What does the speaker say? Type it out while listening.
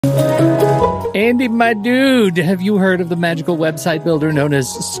Andy, my dude, have you heard of the magical website builder known as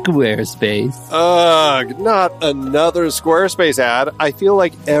Squarespace? Ugh, not another Squarespace ad. I feel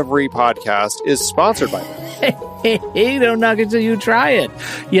like every podcast is sponsored by them. Hey, don't knock it till you try it.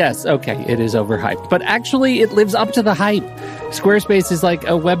 Yes, okay, it is overhyped, but actually it lives up to the hype. Squarespace is like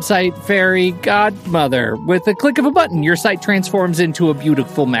a website fairy godmother. With a click of a button, your site transforms into a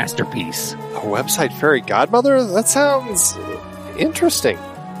beautiful masterpiece. A website fairy godmother? That sounds interesting.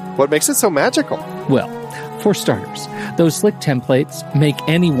 What makes it so magical? Well, for starters, those slick templates make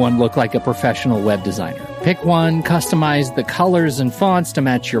anyone look like a professional web designer. Pick one, customize the colors and fonts to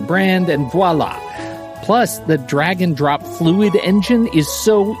match your brand, and voila. Plus, the drag-and-drop Fluid engine is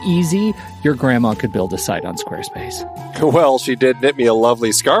so easy, your grandma could build a site on Squarespace. Well, she did knit me a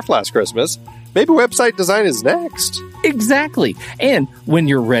lovely scarf last Christmas. Maybe website design is next. Exactly. And when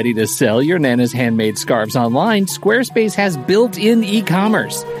you're ready to sell your Nana's handmade scarves online, Squarespace has built-in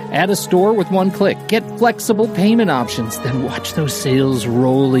e-commerce. Add a store with one click. Get flexible payment options. Then watch those sales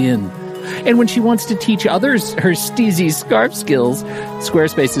roll in. And when she wants to teach others her steezy scarf skills,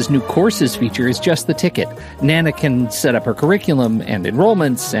 Squarespace's new courses feature is just the ticket. Nana can set up her curriculum and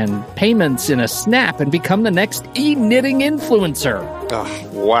enrollments and payments in a snap and become the next e-knitting influencer. Oh,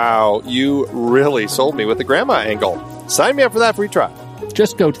 wow, you really sold me with the grandma angle. Sign me up for that free trial.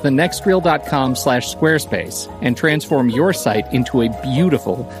 Just go to thenextreel.com/Squarespace and transform your site into a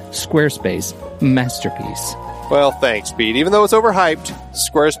beautiful Squarespace masterpiece. Well, thanks, Pete. Even though it's overhyped,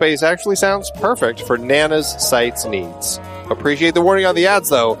 Squarespace actually sounds perfect for Nana's site's needs. Appreciate the warning on the ads,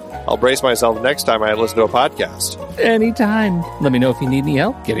 though. I'll brace myself next time I listen to a podcast. Anytime. Let me know if you need any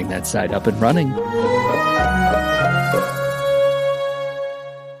help getting that site up and running.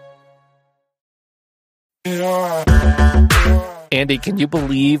 Andy, can you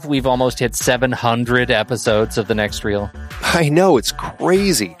believe we've almost hit 700 episodes of The Next Reel? I know, it's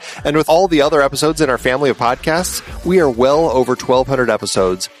crazy. And with all the other episodes in our family of podcasts, we are well over 1,200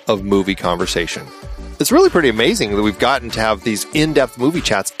 episodes of movie conversation. It's really pretty amazing that we've gotten to have these in-depth movie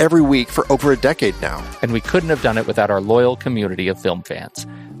chats every week for over a decade now. And we couldn't have done it without our loyal community of film fans.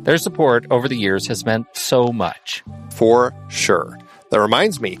 Their support over the years has meant so much. For sure. That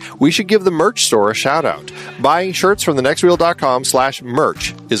reminds me, we should give the merch store a shout out. Buying shirts from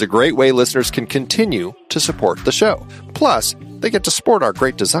thenextreel.com/merch is a great way listeners can continue to support the show. Plus, they get to sport our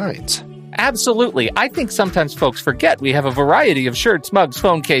great designs. Absolutely. I think sometimes folks forget we have a variety of shirts, mugs,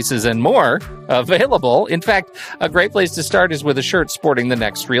 phone cases, and more available. In fact, a great place to start is with a shirt sporting the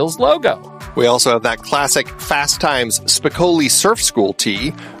Next Reel's logo. We also have that classic Fast Times Spicoli Surf School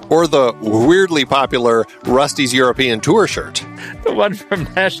tee, or the weirdly popular Rusty's European Tour shirt. The one from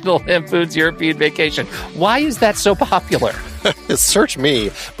National Lampoon's European Vacation. Why is that so popular? Search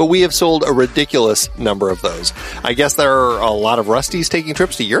me, but we have sold a ridiculous number of those. I guess there are a lot of Rustys taking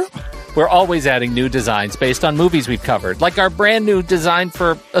trips to Europe? We're always adding new designs based on movies we've covered, like our brand new design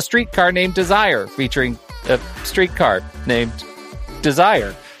for a streetcar named Desire, featuring a streetcar named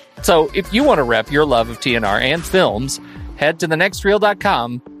Desire. So if you want to rep your love of TNR and films, head to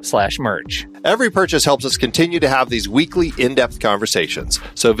thenextreel.com/merch. Every purchase helps us continue to have these weekly in-depth conversations.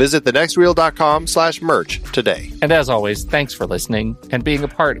 So visit thenextreel.com/merch today. And as always, thanks for listening and being a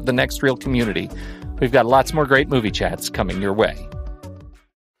part of the Next Reel community. We've got lots more great movie chats coming your way.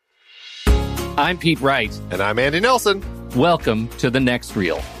 I'm Pete Wright. And I'm Andy Nelson. Welcome to The Next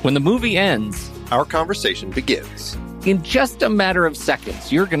Reel. When the movie ends, our conversation begins. In just a matter of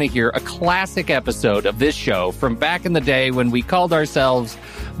seconds, you're going to hear a classic episode of this show from back in the day when we called ourselves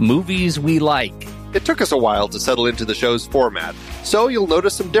Movies We Like. It took us a while to settle into the show's format, so you'll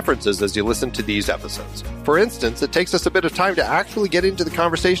notice some differences as you listen to these episodes. For instance, it takes us a bit of time to actually get into the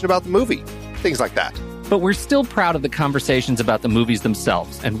conversation about the movie. Things like that. But we're still proud of the conversations about the movies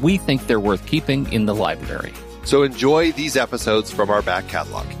themselves, and we think they're worth keeping in the library. So enjoy these episodes from our back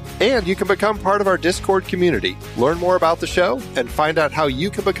catalog. And you can become part of our Discord community, learn more about the show, and find out how you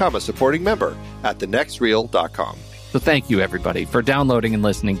can become a supporting member at thenextreel.com. So thank you, everybody, for downloading and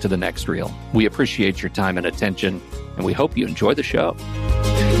listening to The Next Reel. We appreciate your time and attention, and we hope you enjoy the show.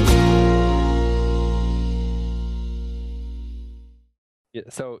 Yeah,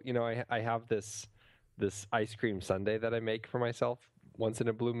 so, I have this ice cream sundae that I make for myself once in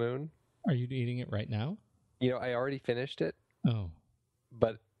a blue moon. Are you eating it right now? I already finished it. Oh.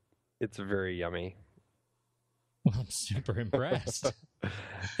 But it's very yummy. Well, I'm super impressed.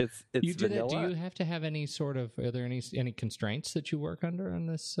 It's you did vanilla. Do you have to have any sort of? Are there any constraints that you work under on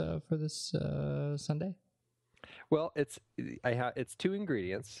this for this sundae? Well, it's 2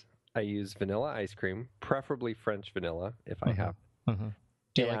 ingredients. I use vanilla ice cream, preferably French vanilla, if I have.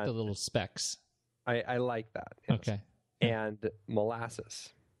 Do you like the little specks? I like that. Yes. Okay. And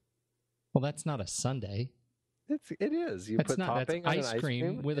molasses. Well, that's not a sundae. It is. You That's put not. topping That's on an ice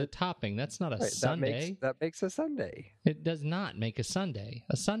cream with a topping. That's not a right, sundae. That makes a sundae. It does not make a sundae.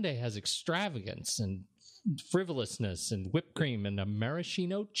 A sundae has extravagance and frivolousness and whipped cream and a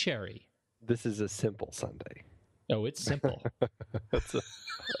maraschino cherry. This is a simple sundae. Oh, it's simple. That's a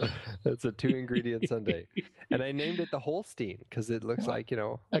 2-ingredient sundae, and I named it the Holstein because it looks like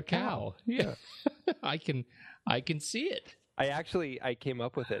a cow. Yeah, I can see it. I came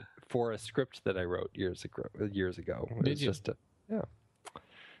up with it for a script that I wrote years ago. Did you?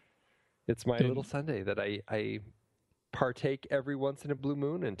 It's my little sundae that I partake every once in a blue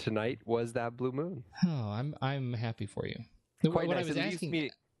moon, and tonight was that blue moon. Oh, I'm happy for you. Quite what nice. I was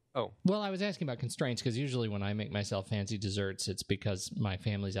asking. Well, I was asking about constraints because usually when I make myself fancy desserts, it's because my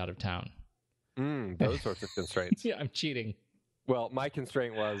family's out of town. Those sorts of constraints. Yeah, I'm cheating. Well, my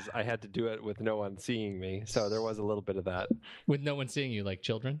constraint was I had to do it with no one seeing me, so there was a little bit of that. With no one seeing you, like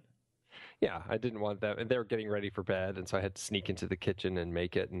children? Yeah, I didn't want them, and they were getting ready for bed, and so I had to sneak into the kitchen and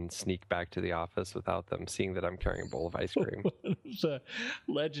make it and sneak back to the office without them seeing that I'm carrying a bowl of ice cream. The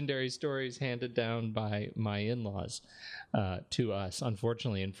legendary stories handed down by my in-laws to us,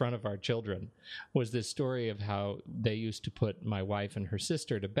 unfortunately, in front of our children, was this story of how they used to put my wife and her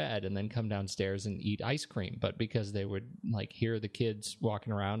sister to bed and then come downstairs and eat ice cream. But because they would hear the kids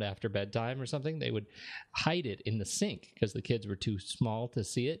walking around after bedtime or something, they would hide it in the sink because the kids were too small to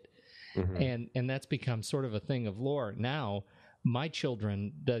see it. Mm-hmm. And that's become sort of a thing of lore. Now, my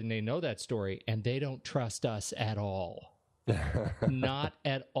children, they know that story, and they don't trust us at all. Not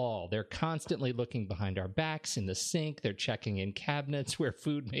at all. They're constantly looking behind our backs in the sink. They're checking in cabinets where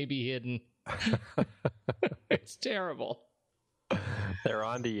food may be hidden. It's terrible. They're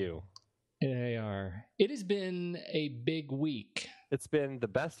on to you. They are. It has been a big week. It's been the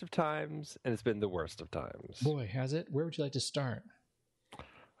best of times, and it's been the worst of times. Boy, has it? Where would you like to start?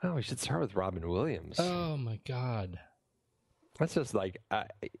 Well, we should start with Robin Williams. Oh my God, that's just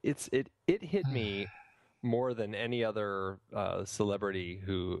it hit me more than any other celebrity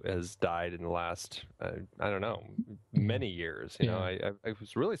who has died in the last I don't know many years. You know, I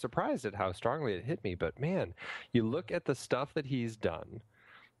was really surprised at how strongly it hit me. But man, you look at the stuff that he's done,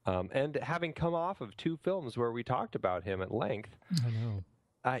 and having come off of 2 films where we talked about him at length, I know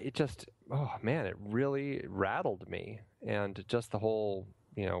it just it really rattled me, and just the whole.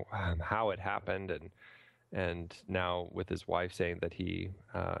 How it happened, and now with his wife saying that he,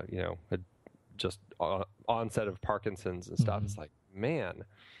 had just onset of Parkinson's and stuff. Mm-hmm. It's like, man.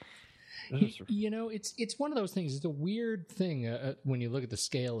 It's one of those things. It's a weird thing when you look at the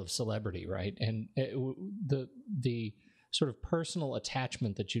scale of celebrity, right? And the sort of personal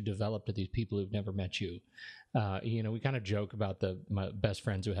attachment that you develop to these people who've never met you. We kind of joke about my best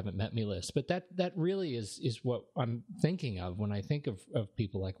friends who haven't met me list, but that really is what I'm thinking of when I think of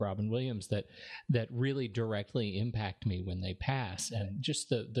people like Robin Williams that really directly impact me when they pass. And just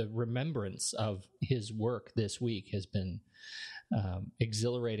the remembrance of his work this week has been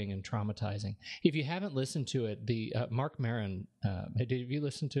exhilarating and traumatizing. If you haven't listened to it, the Mark Maron, have you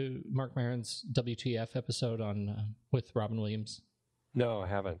listened to Mark Maron's WTF episode on with Robin Williams? No, I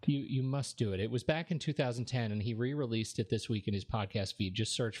haven't. You must do it. It was back in 2010, and he re-released it this week in his podcast feed.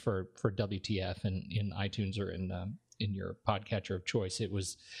 Just search for WTF in iTunes or in your podcatcher of choice.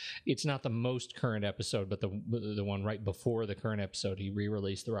 It's not the most current episode, but the one right before the current episode. He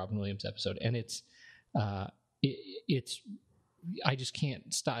re-released the Robin Williams episode, and it's I just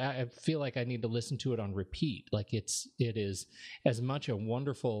can't stop. I feel like I need to listen to it on repeat. Like it is as much a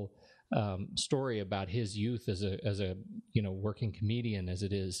wonderful story about his youth as a working comedian as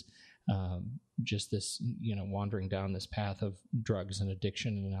it is just this wandering down this path of drugs and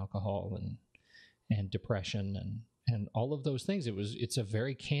addiction and alcohol and depression and all of those things. It's a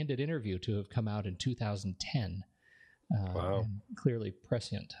very candid interview to have come out in 2010. Wow, and clearly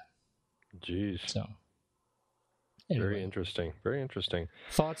prescient. Jeez. So. Anyway, Very interesting.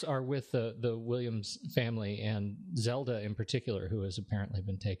 Thoughts are with the Williams family and Zelda in particular, who has apparently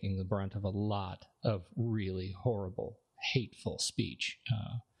been taking the brunt of a lot of really horrible, hateful speech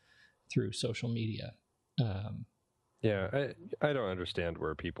through social media. I don't understand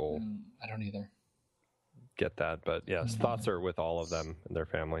where people... I don't either. ...get that, but yes, thoughts are with all of them and their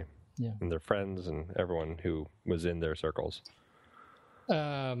family. Yeah. And their friends and everyone who was in their circles.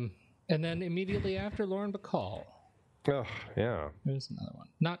 And then immediately after, Lauren Bacall. Oh, yeah. There's another one.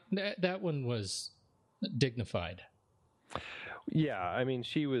 Not that one was dignified. Yeah, I mean,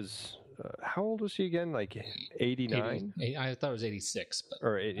 she was. How old was she again? Like 89? I thought it was 86, but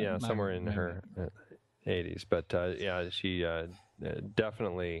somewhere in her 80s. But she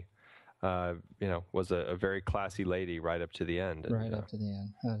definitely was a very classy lady right up to the end. Right up to the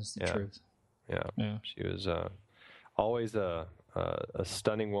end. That is the truth. Yeah. She was always a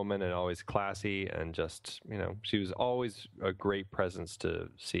stunning woman and always classy, and just, she was always a great presence to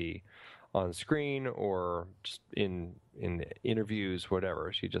see on screen or just in interviews,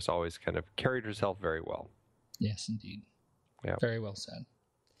 whatever. She just always kind of carried herself very well. Yes, indeed. Yeah. Very well said.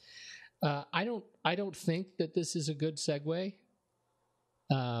 I don't think that this is a good segue,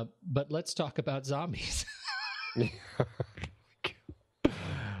 but let's talk about zombies.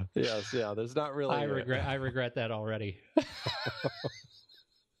 Yes, yeah. There's not really. I regret that already.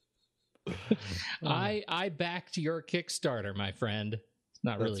 I backed your Kickstarter, my friend. It's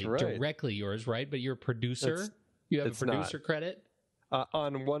not really directly yours, right? But you're a producer. You have a producer credit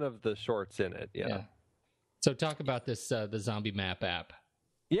on one of the shorts in it. Yeah. So talk about this the Zombie Map app.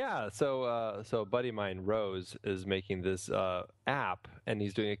 Yeah, so a buddy of mine, Rose, is making this app, and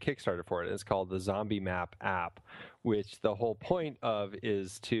he's doing a Kickstarter for it. It's called the Zombie Map app, which the whole point of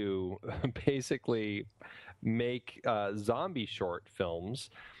is to basically make zombie short films,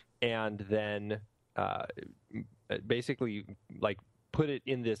 and then basically like put it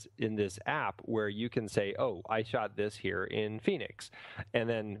in this app where you can say, oh, I shot this here in Phoenix, and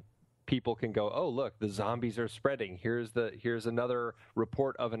then people can go, oh, look, the zombies are spreading. Here's another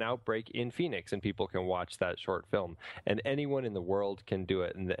report of an outbreak in Phoenix, and people can watch that short film. And anyone in the world can do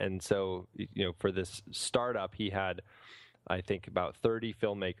it. And so, for this startup, he had, I think, about 30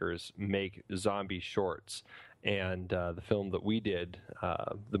 filmmakers make zombie shorts. And the film that we did,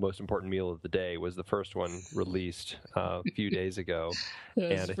 The Most Important Meal of the Day, was the first one released a few days ago.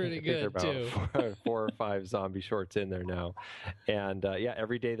 That's pretty good, too. Four or five zombie shorts in there now. And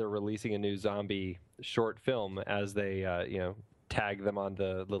every day they're releasing a new zombie short film as they, tag them on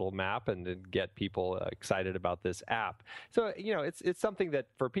the little map and get people excited about this app. So, it's something that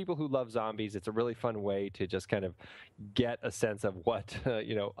for people who love zombies, it's a really fun way to just kind of get a sense of what,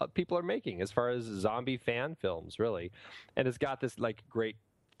 people are making as far as zombie fan films, really. And it's got this great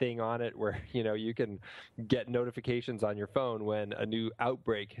thing on it where, you can get notifications on your phone when a new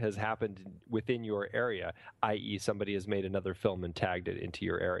outbreak has happened within your area, i.e. somebody has made another film and tagged it into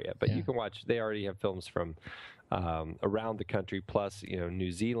your area. But you can watch, they already have films from around the country, plus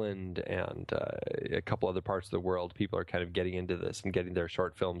New Zealand and a couple other parts of the world. People are kind of getting into this and getting their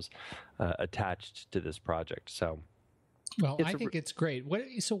short films attached to this project. So, well, I think it's great.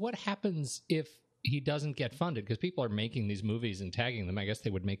 What happens if he doesn't get funded? Because people are making these movies and tagging them. I guess they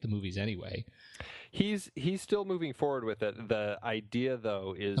would make the movies anyway. He's still moving forward with it. The idea,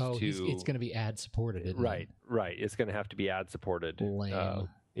 though, is it's going to be ad supported, isn't it? Right. It's going to have to be ad supported. Lame.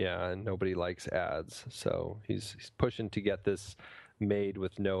 Yeah, and nobody likes ads, so he's pushing to get this made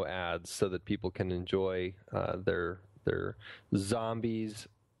with no ads so that people can enjoy their zombies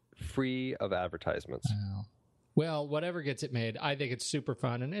free of advertisements. Wow. Well, whatever gets it made, I think it's super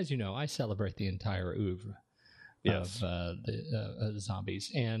fun, and as you know, I celebrate the entire oeuvre of the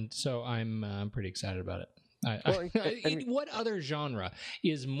zombies, and so I'm pretty excited about it. What other genre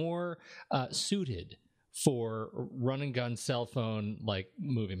is more suited for run and gun cell phone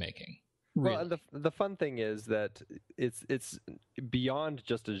movie making? Really? Well, and the fun thing is that it's beyond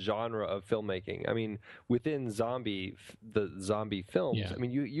just a genre of filmmaking. I mean, within the zombie films, I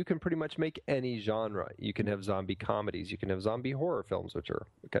mean, you can pretty much make any genre. You can have zombie comedies, you can have zombie horror films, which are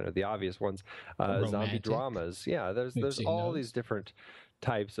kind of the obvious ones, zombie dramas. Yeah, there's all these different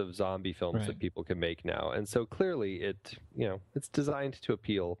types of zombie films that people can make now. And so clearly it's designed to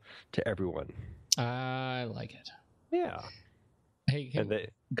appeal to everyone. I like it. Yeah. Hey,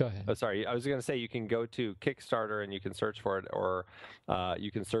 go ahead. Oh, sorry. I was going to say you can go to Kickstarter and you can search for it, or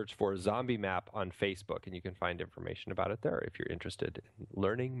you can search for Zombie Map on Facebook, and you can find information about it there if you're interested in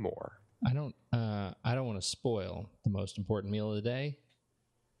learning more. I don't want to spoil the most important meal of the day.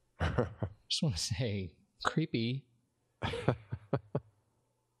 Just want to say, creepy. That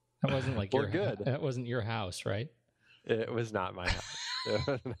wasn't That wasn't your house, right? It was not my house. It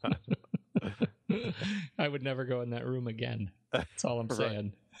was not. I would never go in that room again. That's all I'm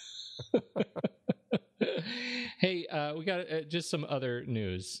saying. Hey, we got just some other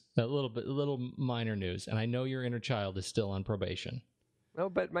news, a little minor news, and I know your inner child is still on probation. No,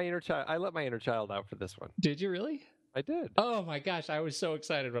 but I let my inner child out for this one. Did you really? I did. Oh my gosh, I was so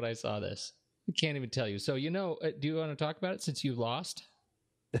excited when I saw this. I can't even tell you. So, do you want to talk about it since you lost?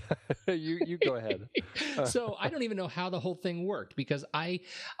 you go ahead. So I don't even know how the whole thing worked, because I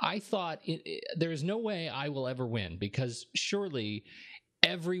thought there is no way I will ever win, because surely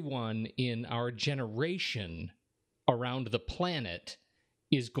everyone in our generation around the planet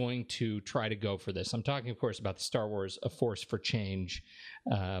is going to try to go for this. I'm talking, of course, about the Star Wars A Force for Change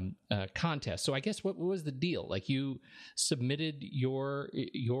contest. So I guess what was the deal? Like, you submitted your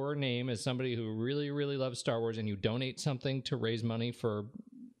name as somebody who really, really loves Star Wars, and you donate something to raise money for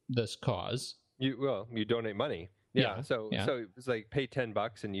this cause. You donate money. Yeah. So it's like pay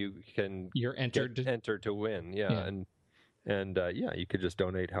 $10 and you're entered to win. Yeah. And you could just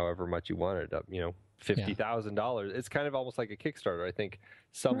donate however much you wanted up, $50,000. It's kind of almost like a Kickstarter. I think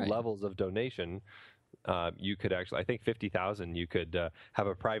some levels of donation, you could actually, I think 50,000, you could have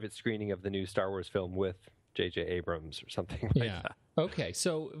a private screening of the new Star Wars film with J.J. Abrams or something like that. Okay.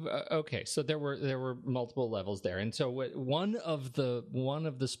 So there were multiple levels there. And so one of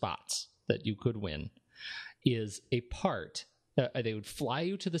the spots that you could win is a part. They would fly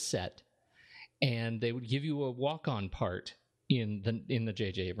you to the set, and they would give you a walk-on part in the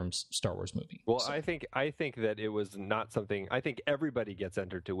J.J. Abrams Star Wars movie. Well, so, I think that it was not something. I think everybody gets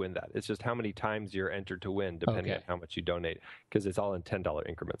entered to win that. It's just how many times you're entered to win, depending on how much you donate, because it's all in $10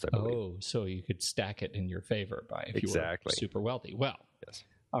 increments, I believe. Oh, so you could stack it in your favor if you were super wealthy. Well, yes.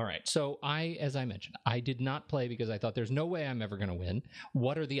 All right. So as I mentioned, I did not play because I thought there's no way I'm ever going to win.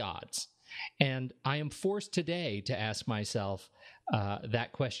 What are the odds? And I am forced today to ask myself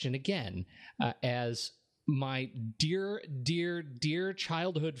that question again, as my dear, dear, dear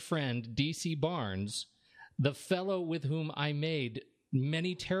childhood friend, DC Barnes, the fellow with whom I made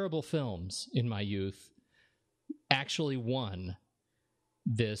many terrible films in my youth, actually won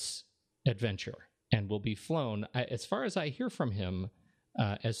this adventure and will be flown, as far as I hear from him,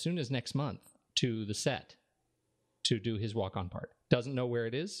 as soon as next month to the set to do his walk-on part. Doesn't know where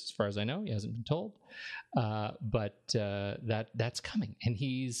it is, as far as I know. He hasn't been told, but that's coming, and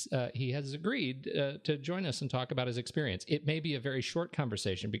he has agreed to join us and talk about his experience. It may be a very short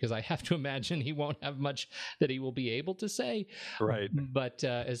conversation because I have to imagine he won't have much that he will be able to say. Right. But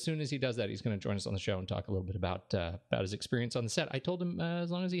as soon as he does that, he's going to join us on the show and talk a little bit about his experience on the set. I told him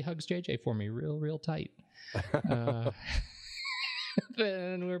as long as he hugs JJ for me, real tight.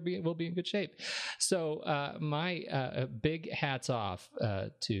 Then we'll be in good shape. So my big hats off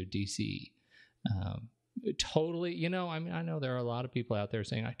to DC. Totally, I know there are a lot of people out there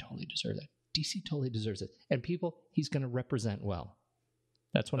saying, I totally deserve that. DC totally deserves it. And people, he's going to represent well.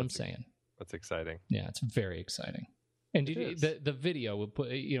 That's what I'm saying. That's exciting. Yeah, it's very exciting. And the video, we'll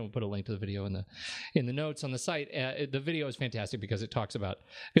put a link to the video in the notes on the site. The video is fantastic because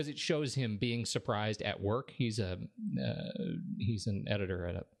it shows him being surprised at work. He's an editor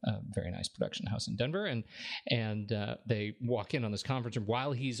at a very nice production house in Denver, and they walk in on this conference room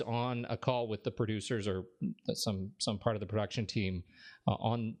while he's on a call with the producers or some part of the production team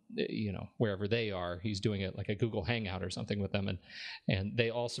on wherever they are. He's doing it like a Google Hangout or something with them, and they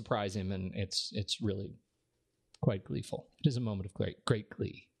all surprise him, and it's really quite gleeful. It is a moment of great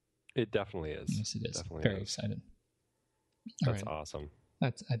glee. It definitely is. Yes, it is. Definitely very is. excited. That's awesome.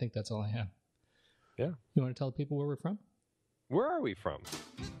 I think that's all I have. Yeah. You want to tell people where we're from? Where are we from?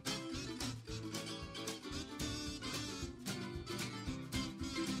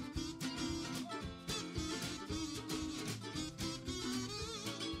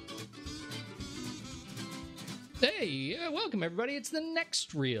 Hey, welcome everybody. It's the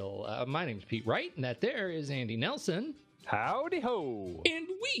Next Reel. My name's Pete Wright, and that there is Andy Nelson. Howdy ho! And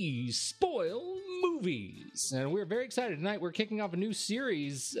we spoil movies, and we're very excited tonight. We're kicking off a new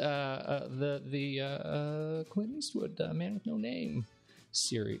series, the Clint Eastwood Man with No Name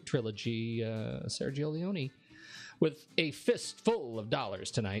trilogy, Sergio Leone, with a fistful of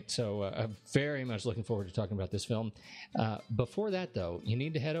dollars tonight. So I'm very much looking forward to talking about this film. Before that, though, you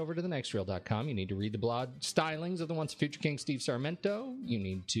need to head over to thenextreel.com. You need to read the blog stylings of the once future King Steve Sarmento. You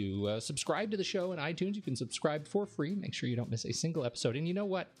need to subscribe to the show in iTunes. You can subscribe for free. Make sure you don't miss a single episode. And you know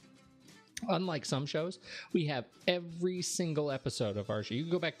what? Unlike some shows, we have every single episode of our show. You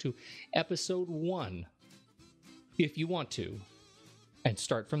can go back to episode 1 if you want to and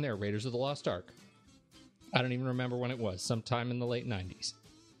start from there. Raiders of the Lost Ark. I don't even remember when it was. Sometime in the late 90s.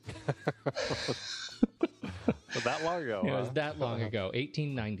 That long ago. It was that long ago,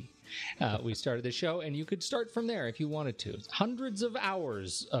 1890. We started the show, and you could start from there if you wanted to. Hundreds of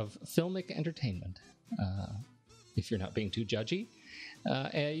hours of filmic entertainment, if you're not being too judgy.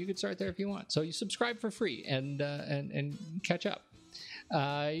 You could start there if you want. So you subscribe for free and catch up.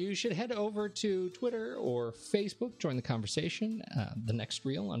 You should head over to Twitter or Facebook, join the conversation, the Next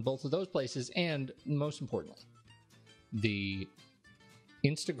Reel on both of those places, and most importantly, the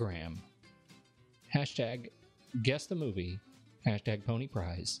Instagram, hashtag Guess the Movie, hashtag Pony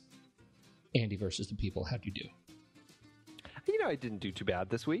Prize, Andy versus the People. How'd you do? I didn't do too bad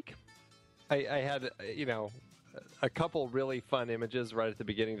this week. I had, a couple really fun images right at the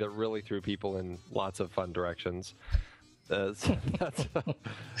beginning that really threw people in lots of fun directions. So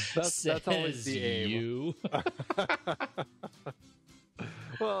that's always the aim. You.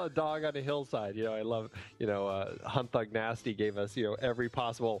 Well, a dog on a hillside. I love. Hunt Thug Nasty gave us every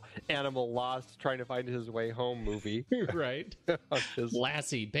possible animal lost trying to find his way home movie. Right.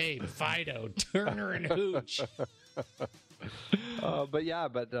 Lassie, Babe, Fido, Turner, and Hooch.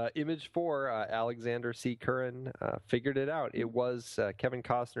 But Image 4, Alexander C. Curran figured it out. It was Kevin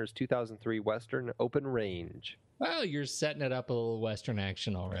Costner's 2003 Western Open Range. Well, you're setting it up a little Western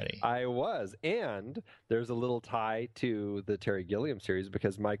action already. I was. And there's a little tie to the Terry Gilliam series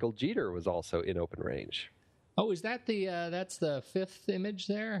because Michael Jeter was also in Open Range. Oh, is that that's the fifth image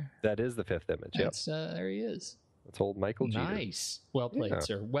there? That is the fifth image, yep. There he is. That's old Michael Jeter. Nice. Well played,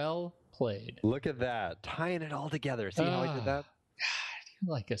 sir. Well played. Look at that. Tying it all together. See how I did that? God,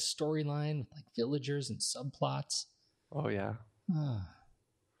 like a storyline with like villagers and subplots. Oh, yeah.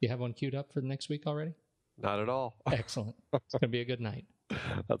 You have one queued up for the next week already? Not at all. Excellent. It's going to be a good night.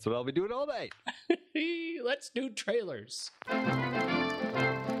 That's what I'll be doing all night. Let's do trailers.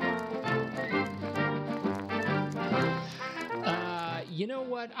 You know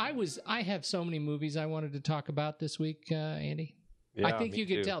what? I have so many movies I wanted to talk about this week, Andy. Yeah, I think you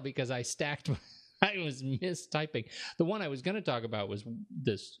could tell because I stacked. I was mistyping. The one I was going to talk about was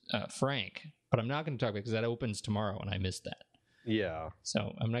this Frank, but I'm not going to talk about it because that opens tomorrow, and I missed that. Yeah.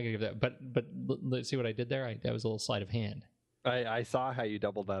 So I'm not going to give that. But let's see what I did there. That was a little sleight of hand. I saw how you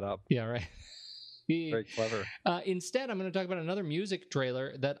doubled that up. Yeah, right. Very clever. Instead, I'm going to talk about another music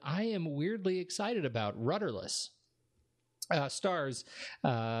trailer that I am weirdly excited about, Rudderless. Stars.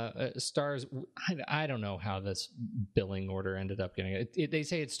 I don't know how this billing order ended up getting it. They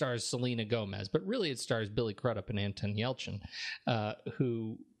say it stars Selena Gomez, but really it stars Billy Crudup and Anton Yelchin,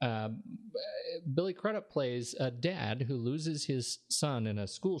 who Billy Crudup plays a dad who loses his son in a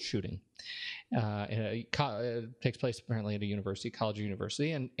school shooting. It takes place apparently at a college or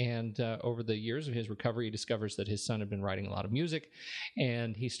university, and over the years of his recovery, he discovers that his son had been writing a lot of music,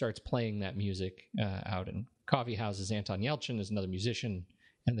 and he starts playing that music out in coffee houses. Anton Yelchin is another musician,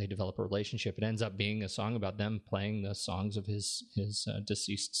 and they develop a relationship. It ends up being a song about them playing the songs of his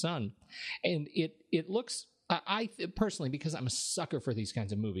deceased son, and it looks. I personally, because I'm a sucker for these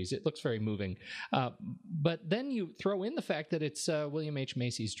kinds of movies, it looks very moving. But then you throw in the fact that it's William H.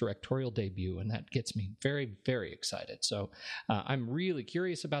 Macy's directorial debut, and that gets me very, very excited. So I'm really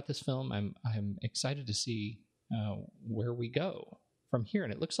curious about this film. I'm excited to see where we go from here.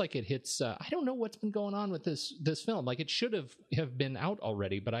 And it looks like it hits. I don't know what's been going on with this film. Like, it should have been out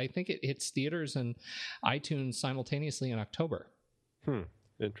already, but I think it hits theaters and iTunes simultaneously in October.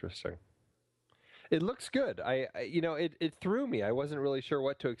 Interesting. It looks good. It threw me. I wasn't really sure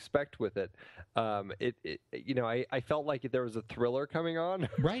what to expect with it. I felt like there was a thriller coming on.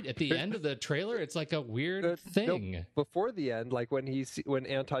 Right at the end of the trailer, it's like a weird thing. No, before the end, like when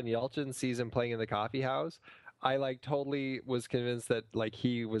Anton Yelchin sees him playing in the coffee house, I totally was convinced that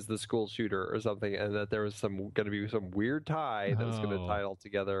he was the school shooter or something, and that there was going to be some weird tie that was going to tie it all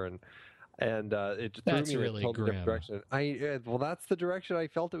together and it threw me really in a totally grim. different direction. That's the direction I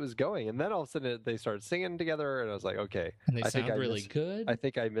felt it was going. And then all of a sudden they started singing together, and I was like, okay. And they sound really good. I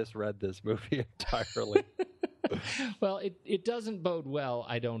think I misread this movie entirely. Well, it doesn't bode well,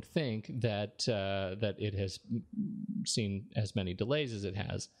 I don't think, that it has seen as many delays as it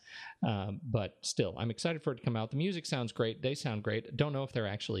has. But still, I'm excited for it to come out. The music sounds great. They sound great. Don't know if they're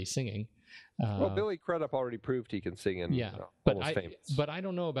actually singing. Well, Billy Crudup already proved he can sing in Almost Famous. But I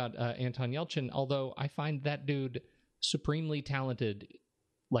don't know about Anton Yelchin, although I find that dude supremely talented,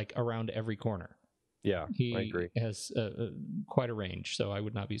 around every corner. Yeah, I agree. He has quite a range, so I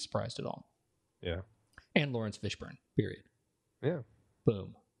would not be surprised at all. Yeah. And Lawrence Fishburne, period. Yeah.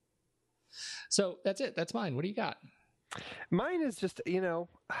 Boom. So that's it. That's mine. What do you got? Mine is just,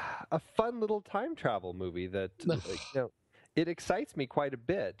 a fun little time travel movie that, it excites me quite a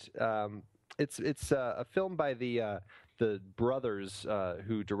bit. It's a film by the brothers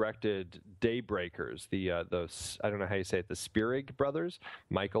who directed Daybreakers. Those I don't know how you say it. The Spierig brothers,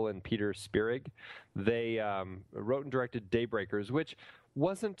 Michael and Peter Spierig. They wrote and directed Daybreakers, which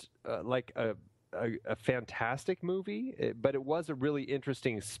wasn't a fantastic movie, but it was a really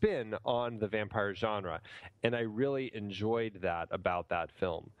interesting spin on the vampire genre, and I really enjoyed that about that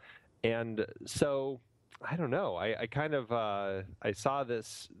film. And so I don't know. I kind of I saw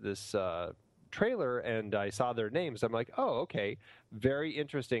this trailer and I saw their names, I'm like, oh, okay, very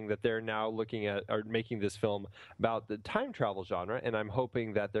interesting that they're now looking at or making this film about the time travel genre, and I'm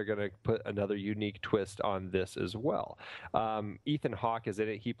hoping that they're going to put another unique twist on this as well. Ethan Hawke is in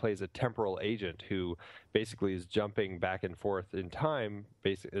it. He plays a temporal agent who basically is jumping back and forth in time,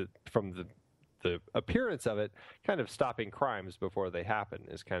 basically from the appearance of it, kind of stopping crimes before they happen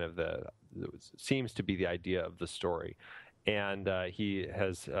is kind of seems to be the idea of the story. And he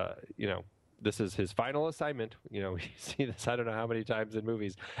has, this is his final assignment. You see this I don't know how many times in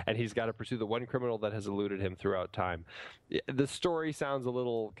movies, and he's got to pursue the one criminal that has eluded him throughout time. The story sounds a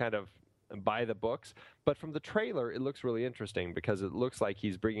little kind of by the books, but from the trailer, it looks really interesting because it looks like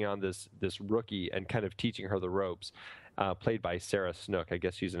he's bringing on this rookie and kind of teaching her the ropes, played by Sarah Snook. I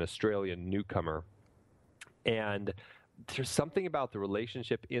guess she's an Australian newcomer. And there's something about the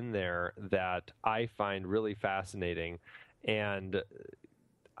relationship in there that I find really fascinating. And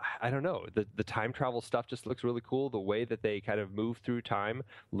I don't know, the time travel stuff just looks really cool. The way that they kind of move through time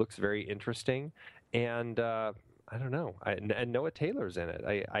looks very interesting. And I don't know. And Noah Taylor's in it.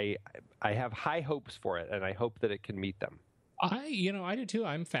 I have high hopes for it, and I hope that it can meet them. I do too.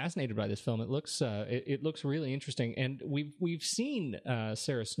 I'm fascinated by this film. It looks it looks really interesting, and we've seen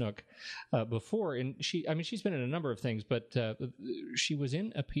Sarah Snook before, and she's been in a number of things, but she was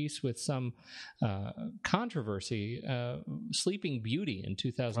in a piece with some controversy, Sleeping Beauty in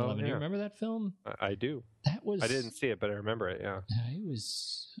 2011. Oh, yeah. You remember that film? I do. I didn't see it, but I remember it. Yeah,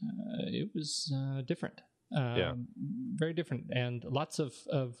 it was different. Yeah. Very different, and lots of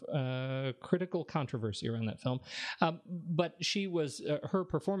critical controversy around that film. But she was her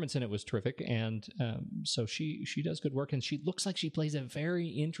performance in it was terrific, and so she does good work, and she looks like she plays a very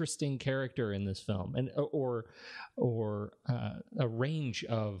interesting character in this film, and or a range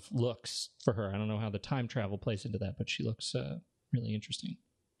of looks for her. I don't know how the time travel plays into that, but she looks really interesting.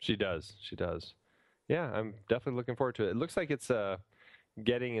 She does. Yeah, I'm definitely looking forward to it. It looks like it's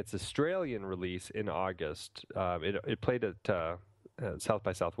getting its Australian release in August. It played at South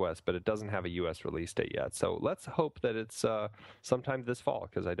by Southwest, but it doesn't have a U.S. release date yet. So let's hope that it's sometime this fall,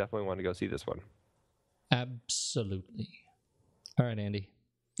 because I definitely want to go see this one. Absolutely. All right, Andy.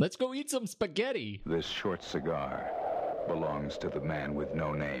 Let's go eat some spaghetti. This short cigar belongs to the man with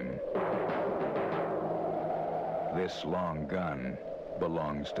no name. This long gun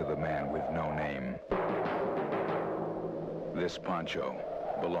belongs to the man with no name. This poncho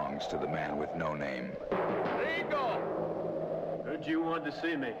belongs to the man with no name. Rico! Heard you wanted to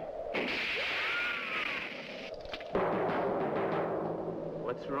see me.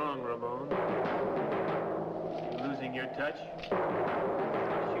 What's wrong, Ramon? You losing your touch?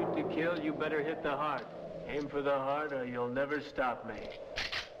 Shoot to kill, you better hit the heart. Aim for the heart or you'll never stop me.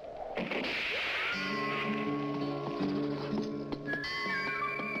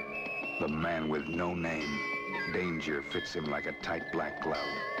 The man with no name. Danger fits him like a tight black glove.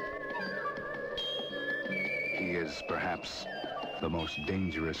 He is perhaps the most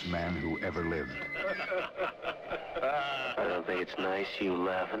dangerous man who ever lived. I don't think it's nice, you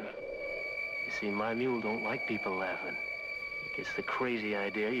laughing. You see, my mule don't like people laughing. He gets the crazy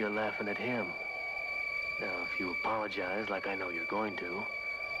idea you're laughing at him. Now, if you apologize like I know you're going to,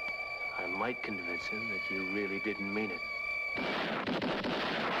 I might convince him that you really didn't mean it.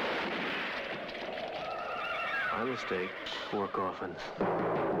 My mistake. Poor coffins.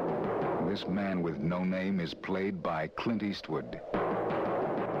 This man with no name is played by Clint Eastwood.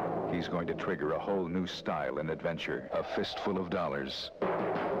 He's going to trigger a whole new style in adventure. A Fistful of Dollars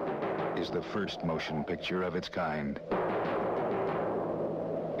is the first motion picture of its kind.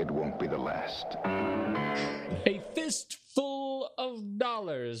 It won't be the last. A fistful of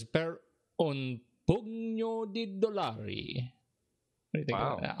dollars per un pugno di dollari. What do you think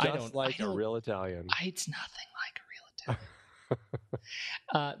about that? Just like a real Italian. It's nothing like a real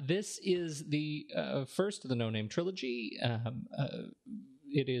Italian. This is the first of the No Name trilogy.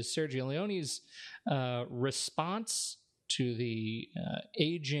 It is Sergio Leone's response to the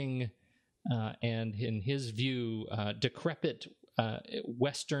aging and, in his view, decrepit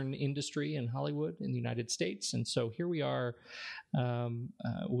Western industry in Hollywood in the United States. And so here we are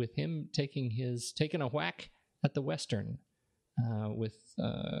with him taking a whack at the Western. With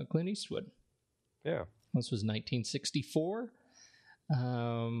Clint Eastwood. Yeah. This was 1964. What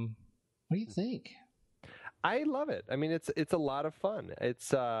do you think? I love it. I mean, it's a lot of fun. It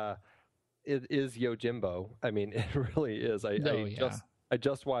is Yojimbo. I mean, it really is. I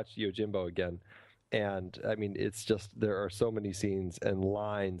just watched Yojimbo again, and I mean, it's just there are so many scenes and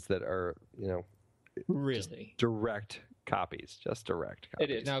lines that are really direct copies.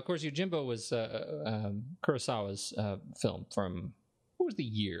 It is. Now, of course, Yojimbo was Kurosawa's film from what was the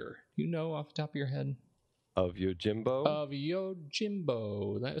year? Do you know off the top of your head? Of Yojimbo? Of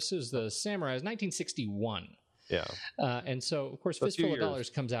Yojimbo. This is the Samurai. It was 1961. Yeah. And so, of course, Fistful of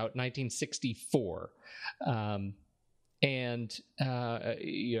Dollars comes out 1964. And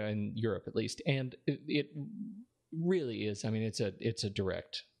in Europe at least. And it really is, I mean, it's a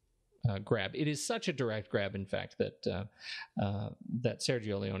direct grab. It is such a direct grab, in fact, that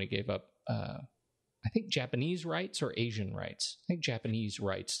Sergio Leone gave up, I think, Japanese rights or Asian rights. I think Japanese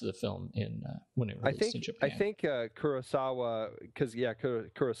rights to the film when it released in Japan. I think Kurosawa, because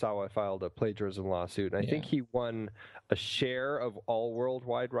Kurosawa filed a plagiarism lawsuit, and I think he won a share of all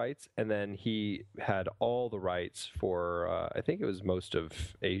worldwide rights, and then he had all the rights for I think it was most of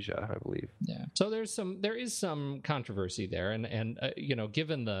Asia, I believe. Yeah. So there is some controversy there, and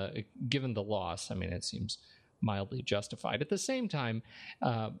given the loss, I mean, it seems mildly justified. At the same time,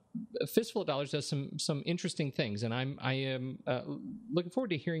 Fistful of Dollars does some interesting things, and I am looking forward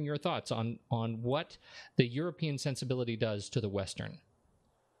to hearing your thoughts on what the European sensibility does to the Western.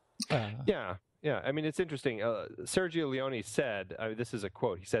 Yeah, I mean, it's interesting. Sergio Leone said, this is a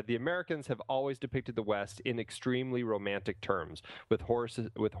quote, he said, "The Americans have always depicted the West in extremely romantic terms, with horses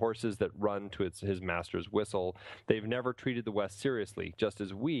that run to his master's whistle. They've never treated the West seriously, just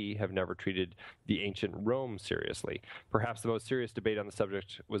as we have never treated the ancient Rome seriously. Perhaps the most serious debate on the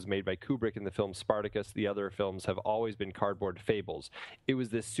subject was made by Kubrick in the film Spartacus. The other films have always been cardboard fables. It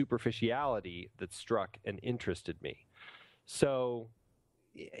was this superficiality that struck and interested me." So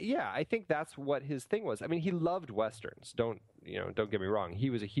yeah, I think that's what his thing was. I mean, he loved Westerns. Don't get me wrong. He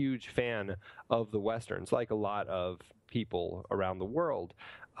was a huge fan of the Westerns, like a lot of people around the world.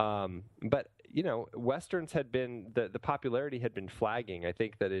 But Westerns had been, the popularity had been flagging. I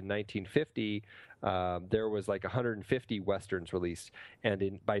think that in 1950, there was like 150 Westerns released. And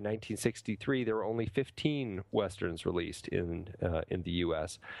by 1963, there were only 15 Westerns released in the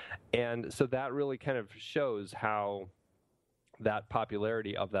U.S. And so that really kind of shows how that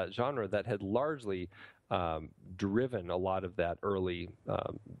popularity of that genre that had largely driven a lot of that early,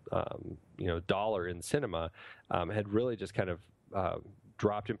 dollar in cinema had really just kind of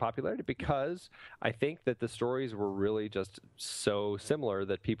dropped in popularity, because I think that the stories were really just so similar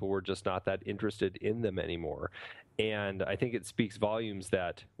that people were just not that interested in them anymore. And I think it speaks volumes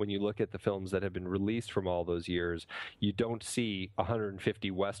that when you look at the films that have been released from all those years, you don't see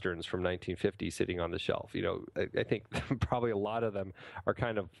 150 Westerns from 1950 sitting on the shelf. I think probably a lot of them are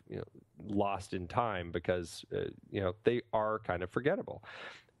kind of lost in time because, they are kind of forgettable.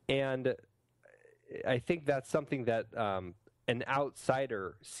 And I think that's something that an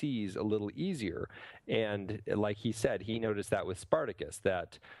outsider sees a little easier. And like he said, he noticed that with Spartacus,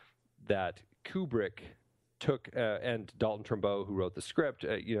 that Kubrick took, and Dalton Trumbo, who wrote the script,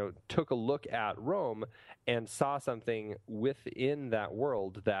 took a look at Rome and saw something within that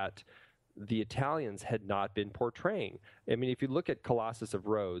world that the Italians had not been portraying. I mean, if you look at Colossus of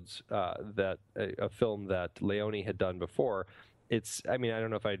Rhodes, a film that Leone had done before, I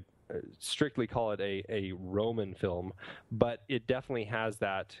don't know if I'd strictly call it a Roman film, but it definitely has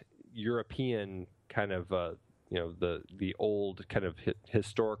that European kind of the old kind of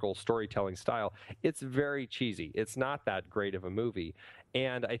historical storytelling style. It's very cheesy. It's not that great of a movie.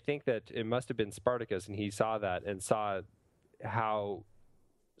 And I think that it must have been Spartacus, and he saw that and saw how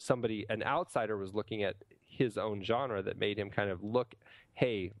an outsider was looking at his own genre, that made him kind of look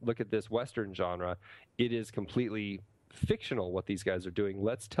at this Western genre. It is completely fictional what these guys are doing.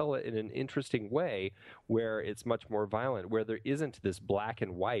 Let's tell it in an interesting way where it's much more violent, where there isn't this black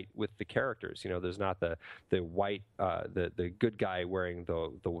and white with the characters. There's not the white, the good guy wearing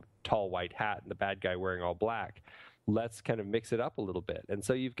the tall white hat and the bad guy wearing all black. Let's kind of mix it up a little bit. And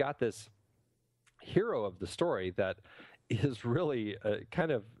so you've got this hero of the story that is really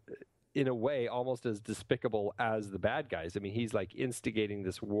kind of, in a way, almost as despicable as the bad guys. I mean, he's like instigating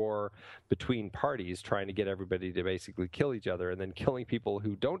this war between parties, trying to get everybody to basically kill each other, and then killing people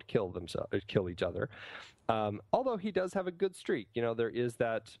who don't kill each other. Although he does have a good streak, there is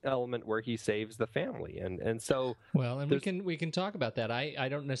that element where he saves the family, and so we can talk about that. I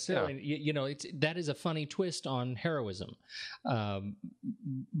don't necessarily, that is a funny twist on heroism.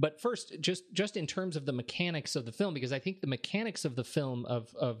 But first, just in terms of the mechanics of the film, because I think the mechanics of the film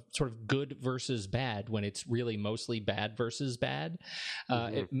of sort of good versus bad, when it's really mostly bad versus bad,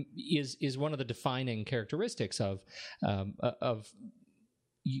 is one of the defining characteristics of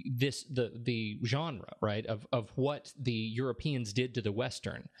the genre, right, of what the Europeans did to the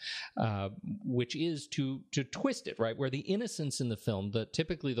Western, which is to twist it, right, where the innocents in the film,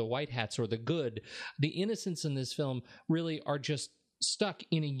 typically the white hats or the good, the innocents in this film really are just stuck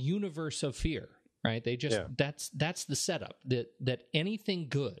in a universe of fear. right? They just that's the setup that anything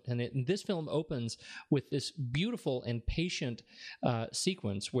good, and this film opens with this beautiful and patient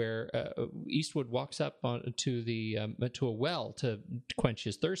sequence where Eastwood walks up to a well to quench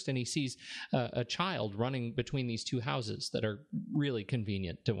his thirst, and he sees a child running between these two houses that are really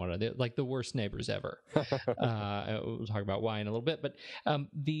convenient to one another, like the worst neighbors ever. We'll talk about why in a little bit, but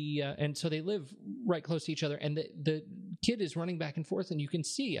and so they live right close to each other, and the kid is running back and forth, and you can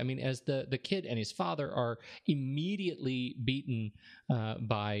see, I mean, as the kid and his father are immediately beaten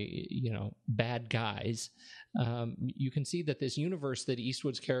by bad guys, you can see that this universe that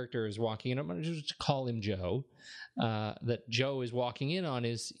Eastwood's character is walking in, I'm going to just call him Joe, that Joe is walking in on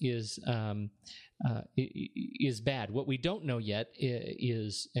is bad. What we don't know yet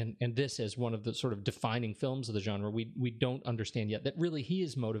is, and this is one of the sort of defining films of the genre, we don't understand yet that really he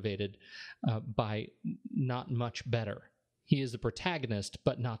is motivated by not much better. He is the protagonist,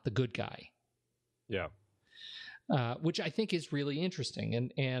 but not the good guy. Yeah. Which I think is really interesting.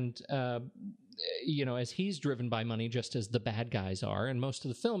 And as he's driven by money, just as the bad guys are, and most of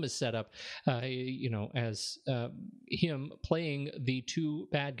the film is set up, as him playing the two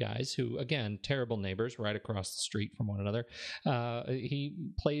bad guys who, again, terrible neighbors right across the street from one another. He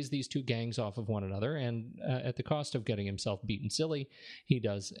plays these two gangs off of one another, and at the cost of getting himself beaten silly, he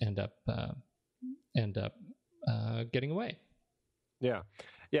does end up getting away. Yeah.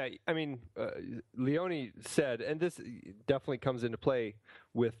 Yeah, I mean, Leone said, and this definitely comes into play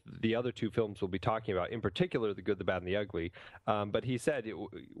with the other two films we'll be talking about, in particular, The Good, the Bad, and the Ugly. But he said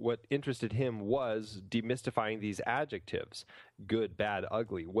what interested him was demystifying these adjectives, good, bad,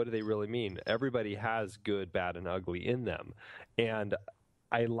 ugly. What do they really mean? Everybody has good, bad, and ugly in them. And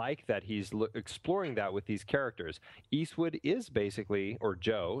I like that he's exploring that with these characters. Eastwood is basically, or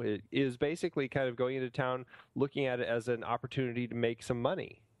Joe, is basically kind of going into town looking at it as an opportunity to make some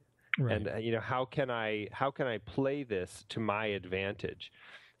money. Right. And, how can I play this to my advantage?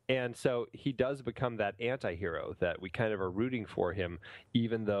 And so he does become that anti-hero that we kind of are rooting for him,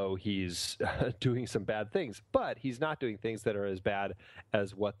 even though he's doing some bad things. But he's not doing things that are as bad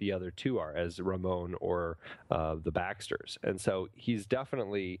as what the other two are, as Ramon or the Baxters. And so he's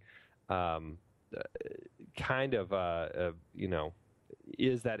definitely kind of,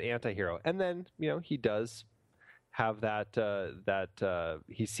 is that anti-hero. And then, he does have that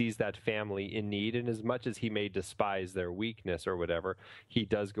he sees that family in need, and as much as he may despise their weakness or whatever, he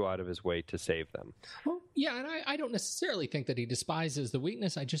does go out of his way to save them. Well, yeah, and I don't necessarily think that he despises the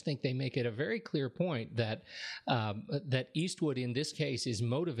weakness. I just think they make it a very clear point that that Eastwood in this case is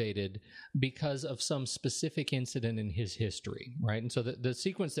motivated because of some specific incident in his history, right? And so the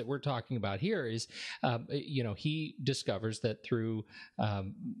sequence that we're talking about here is, he discovers that through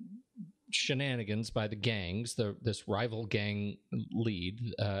shenanigans by the gangs, this rival gang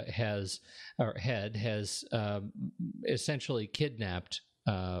lead has essentially kidnapped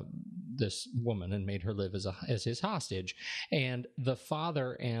this woman and made her live as his hostage, and the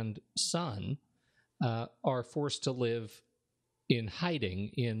father and son are forced to live in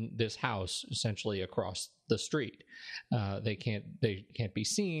hiding in this house, essentially across the street. They can't be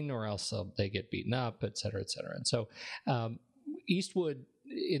seen, or else they get beaten up, et cetera, et cetera. And so Eastwood,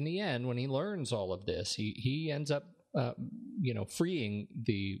 in the end, when he learns all of this, he ends up freeing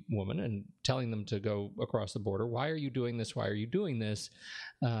the woman and telling them to go across the border. Why are you doing this? Why are you doing this?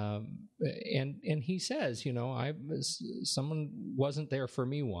 And he says, someone wasn't there for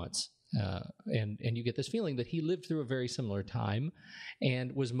me once. And you get this feeling that he lived through a very similar time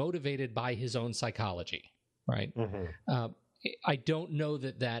and was motivated by his own psychology, right? Mm-hmm. I don't know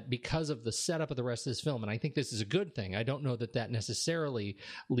that because of the setup of the rest of this film, and I think this is a good thing, I don't know that necessarily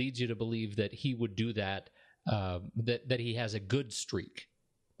leads you to believe that he would do that, that he has a good streak.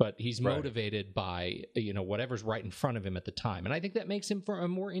 But he's motivated by, whatever's right in front of him at the time. And I think that makes him for a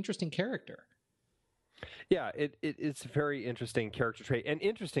more interesting character. Yeah, it's a very interesting character trait. And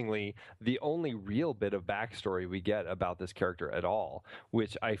interestingly, the only real bit of backstory we get about this character at all,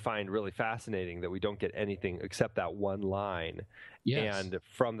 which I find really fascinating, that we don't get anything except that one line. Yes. And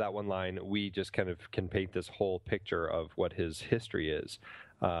from that one line, we just kind of can paint this whole picture of what his history is.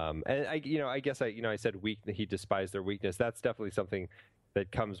 And I guess I said he despised their weakness. That's definitely something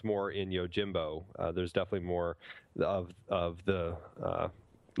that comes more in Yojimbo. There's definitely more of the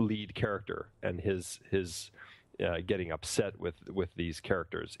lead character and his getting upset with these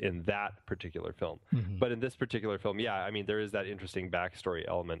characters in that particular film. Mm-hmm. But in this particular film, there is that interesting backstory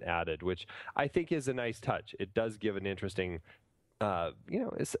element added, which I think is a nice touch. It does give an interesting,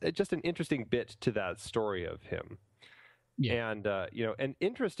 it's just an interesting bit to that story of him. Yeah. And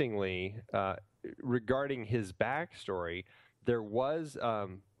interestingly, regarding his backstory, there was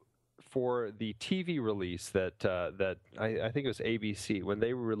for the TV release that I think it was ABC, when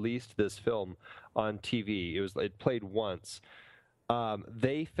they released this film on TV, it played once.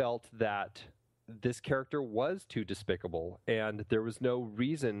 They felt that this character was too despicable, and there was no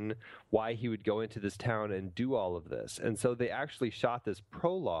reason why he would go into this town and do all of this. And so they actually shot this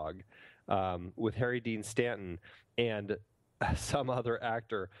prologue with Harry Dean Stanton and some other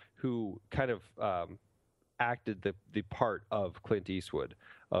actor who kind of acted the part of Clint Eastwood,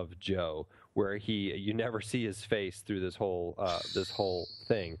 of Joe, where you never see his face through this whole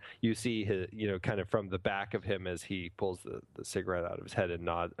thing. You see his, kind of from the back of him as he pulls the cigarette out of his head and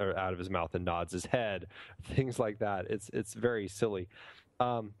out of his mouth and nods his head, things like that. It's very silly.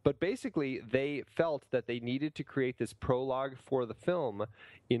 But basically, they felt that they needed to create this prologue for the film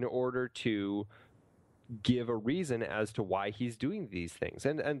in order to give a reason as to why he's doing these things.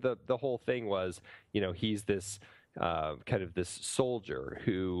 And the whole thing was, he's this kind of this soldier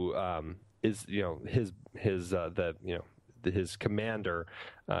who is, his commander,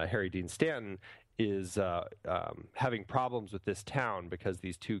 Harry Dean Stanton, is having problems with this town because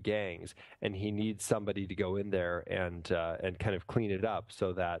these two gangs, and he needs somebody to go in there and kind of clean it up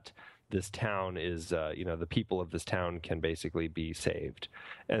so that this town is, the people of this town can basically be saved.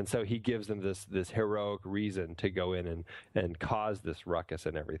 And so he gives them this heroic reason to go in and cause this ruckus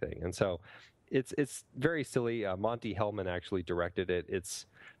and everything. And so it's very silly. Monty Hellman actually directed it. It's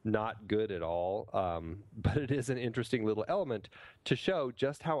not good at all, but it is an interesting little element to show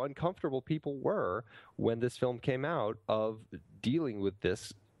just how uncomfortable people were when this film came out of dealing with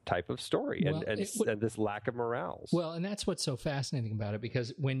this type of story and this lack of morals. Well, and that's what's so fascinating about it,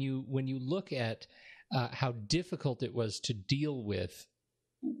 because when you look at how difficult it was to deal with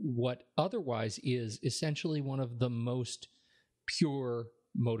what otherwise is essentially one of the most pure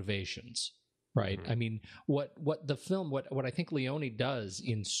motivations, right? Mm-hmm. I mean, what the film, what I think Leone does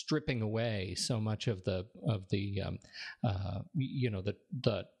in stripping away so much of the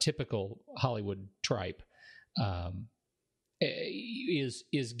typical Hollywood tripe, is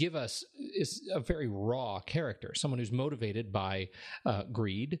a very raw character, someone who's motivated by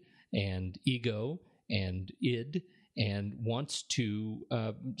greed and ego and id, and wants to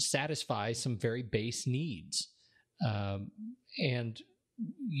satisfy some very base needs. And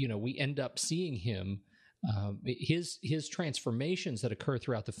we end up seeing him, his transformations that occur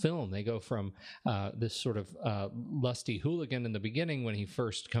throughout the film. They go from this sort of lusty hooligan in the beginning when he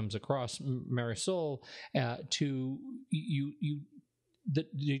first comes across Marisol to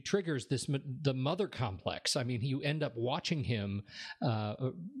it triggers the mother complex. I mean, you end up watching him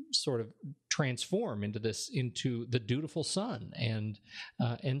sort of transform into the dutiful son, and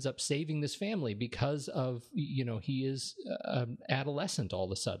ends up saving this family because of he is adolescent all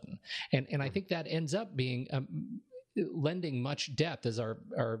of a sudden, and I think that ends up being lending much depth, as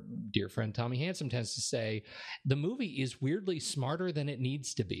our dear friend Tommy Handsome tends to say. The movie is weirdly smarter than it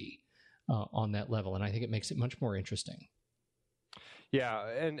needs to be on that level, and I think it makes it much more interesting. Yeah,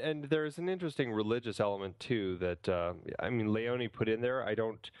 and there's an interesting religious element too that Leone put in there. I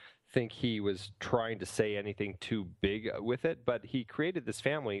don't think he was trying to say anything too big with it, but he created this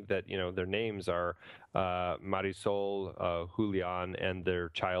family that their names are Marisol, Julian, and their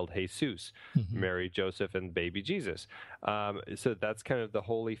child Jesus, mm-hmm. Mary, Joseph, and baby Jesus. So that's kind of the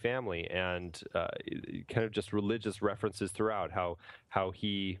Holy Family, and kind of just religious references throughout how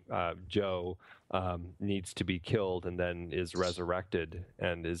he, Joe, needs to be killed and then is resurrected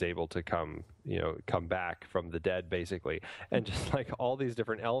and is able to come back from the dead, basically. And just like all these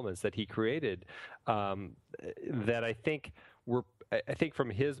different elements that he created, that I think from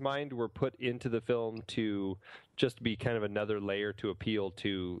his mind were put into the film to just be kind of another layer to appeal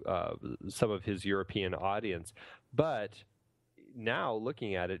to some of his European audience. But now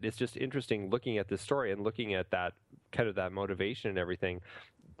looking at it, it's just interesting looking at this story and looking at that kind of that motivation and everything,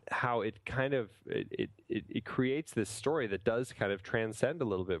 how it kind of it creates this story that does kind of transcend a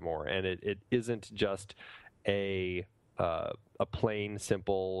little bit more, and it isn't just a plain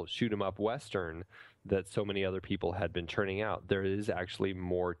simple shoot 'em up Western that so many other people had been churning out. There is actually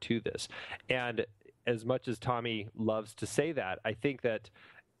more to this, and as much as Tommy loves to say that, I think that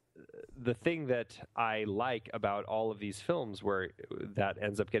the thing that I like about all of these films where that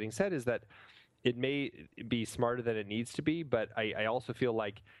ends up getting said is that it may be smarter than it needs to be, but I also feel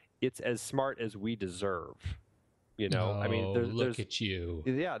like it's as smart as we deserve. I mean, look at you.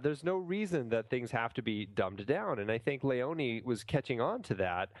 Yeah, there's no reason that things have to be dumbed down. And I think Leone was catching on to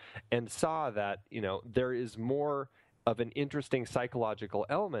that and saw that, there is more of an interesting psychological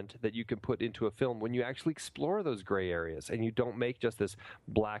element that you can put into a film when you actually explore those gray areas and you don't make just this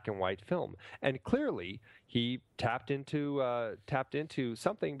black and white film. And clearly, he tapped into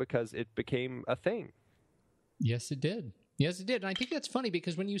something because it became a thing. Yes, it did. Yes, it did. And I think that's funny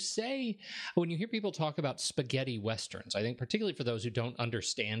because when you hear people talk about spaghetti westerns, I think particularly for those who don't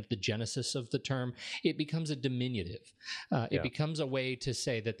understand the genesis of the term, it becomes a diminutive. It becomes a way to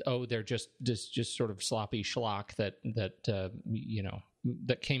say that, they're just sort of sloppy schlock that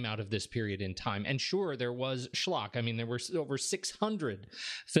came out of this period in time. And sure, there was schlock. I mean, there were over 600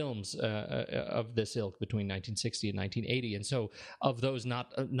 films of this ilk between 1960 and 1980. And so of those,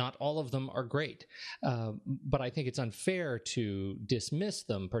 not all of them are great. But I think it's unfair to dismiss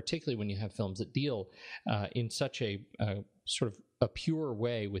them, particularly when you have films that deal in such a sort of a pure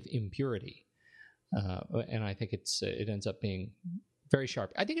way with impurity. And I think it ends up being very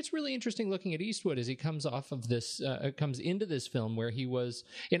sharp. I think it's really interesting looking at Eastwood as he comes off of this, comes into this film where he was,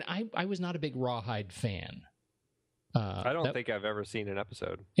 and I was not a big Rawhide fan. I don't think I've ever seen an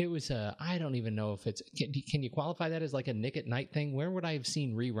episode. It was, I don't even know if it's, can you qualify that as like a Nick at Night thing? Where would I have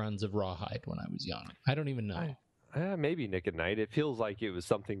seen reruns of Rawhide when I was young? I don't even know. Maybe Nick at Night. It feels like it was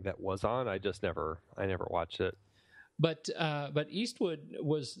something that was on. I never watched it. But Eastwood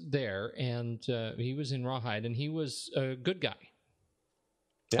was there, and he was in Rawhide, and he was a good guy.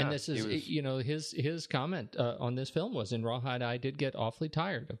 Yeah, and this is, his comment on this film was, in Rawhide, I did get awfully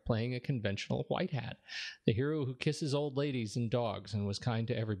tired of playing a conventional white hat, the hero who kisses old ladies and dogs and was kind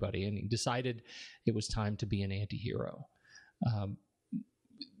to everybody, and he decided it was time to be an anti-hero.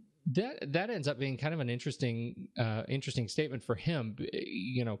 That ends up being kind of an interesting statement for him,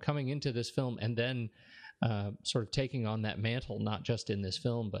 coming into this film and then sort of taking on that mantle, not just in this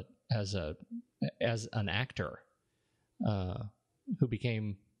film, but as an actor. Who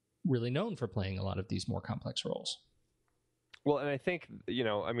became really known for playing a lot of these more complex roles. Well, and I think,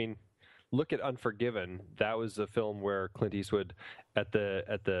 look at Unforgiven. That was a film where Clint Eastwood, at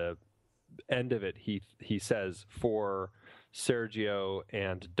the end of it, he says, for Sergio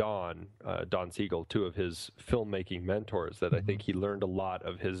and Don Siegel, two of his filmmaking mentors that I think he learned a lot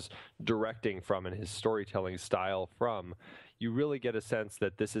of his directing from and his storytelling style from, you really get a sense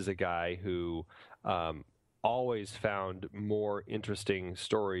that this is a guy who always found more interesting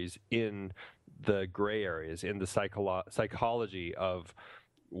stories in the gray areas, in the psychology of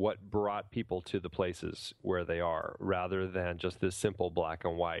what brought people to the places where they are, rather than just this simple black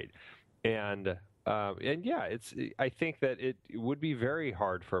and white. And I think that it would be very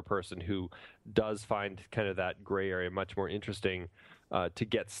hard for a person who does find kind of that gray area much more interesting to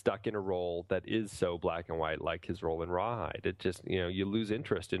get stuck in a role that is so black and white, like his role in Rawhide. It just, you lose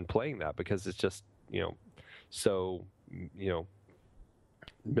interest in playing that because it's just, so,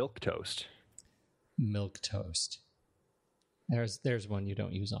 milk toast. Milk toast. There's one you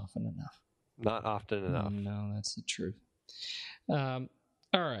don't use often enough. Not often enough. No, that's the truth. All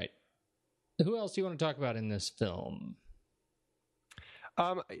right. Who else do you want to talk about in this film?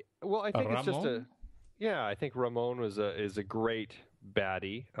 Well, I think it's just I think Ramon is a great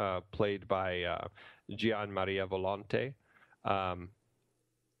baddie, played by Gian Maria Volonte.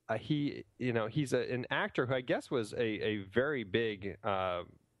 He's an actor who I guess was a very big,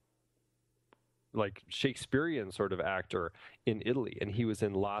 like Shakespearean sort of actor in Italy, and he was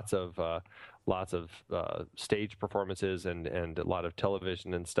in lots of stage performances and a lot of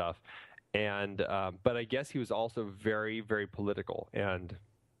television and stuff. And but I guess he was also very, very political and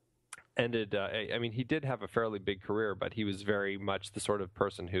ended. He did have a fairly big career, but he was very much the sort of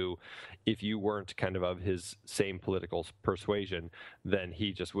person who, if you weren't kind of his same political persuasion, then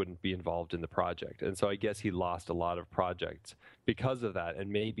he just wouldn't be involved in the project. And so I guess he lost a lot of projects because of that, and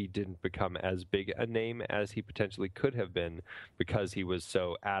maybe didn't become as big a name as he potentially could have been because he was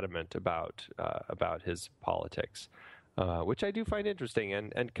so adamant about his politics. Which I do find interesting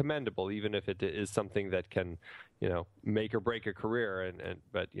and commendable, even if it is something that can, make or break a career.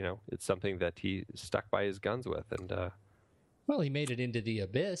 But it's something that he stuck by his guns with. And well, he made it into the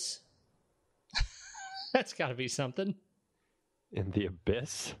abyss. That's got to be something. In the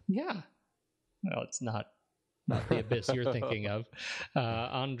abyss? Yeah. Well, it's not the abyss you're thinking of.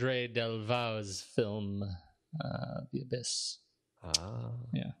 Andre Delvau's film, The Abyss.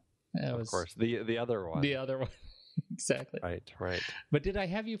 Yeah. Of course, the other one. The other one. Exactly. Right. But did I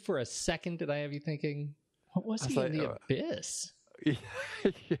have you for a second? Did I have you thinking, what was he in the abyss? I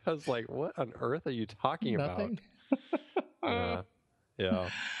was like, what on earth are you talking Nothing? about? Yeah.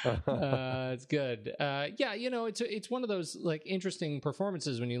 It's good. It's one of those like interesting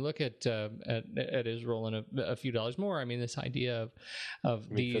performances when you look at his role in a few dollars more. I mean, this idea of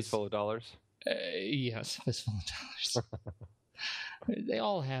these Fistful of Dollars. Yes, Fistful of Dollars. They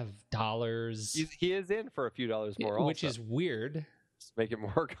all have dollars. He is in for a few dollars more, which also. is weird. Just make it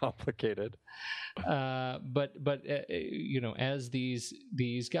more complicated. But as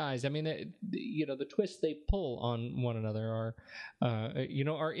these guys, I mean, the twists they pull on one another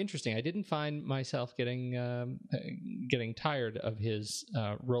are interesting. I didn't find myself getting tired of his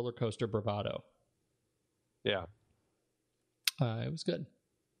roller coaster bravado. Yeah, it was good.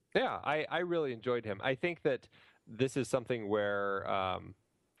 Yeah, I really enjoyed him. I think that this is something where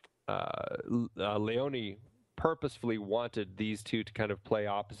Leone purposefully wanted these two to kind of play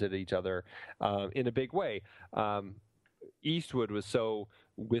opposite each other in a big way. Eastwood was so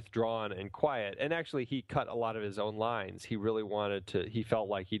withdrawn and quiet, and actually he cut a lot of his own lines. He really wanted to, he felt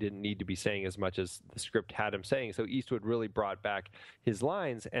like he didn't need to be saying as much as the script had him saying, so Eastwood really brought back his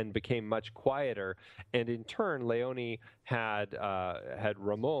lines and became much quieter, and in turn Leone had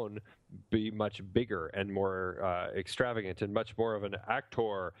Ramon be much bigger and more extravagant and much more of an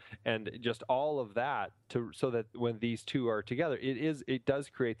actor, and just all of that so that when these two are together, it does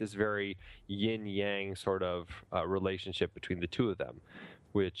create this very yin yang sort of relationship between the two of them,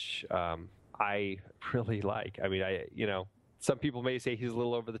 which I really like. I mean, some people may say he's a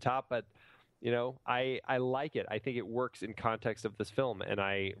little over the top, but I like it. I think it works in context of this film, and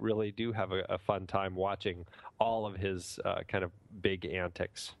I really do have a fun time watching all of his kind of big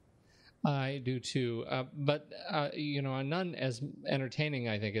antics. I do too, but none as entertaining,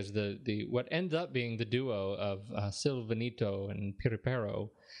 I think, as the what ends up being the duo of Silvanito and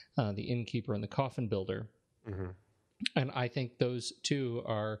Piripero, the innkeeper and the coffin builder. Mm-hmm. And I think those two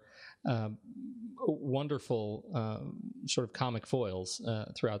are wonderful sort of comic foils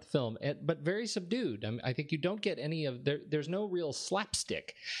throughout the film, but very subdued. I think you don't get any of there's no real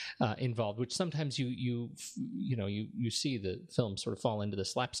slapstick involved, which sometimes you see the film sort of fall into the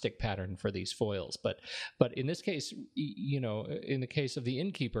slapstick pattern for these foils. But in this case, in the case of the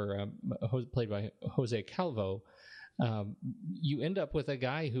innkeeper, played by Jose Calvo, you end up with a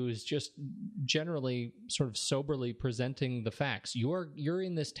guy who is just generally sort of soberly presenting the facts. You're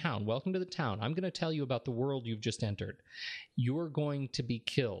in this town. Welcome to the town. I'm going to tell you about the world you've just entered. You're going to be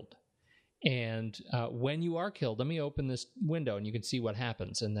killed. And when you are killed, let me open this window and you can see what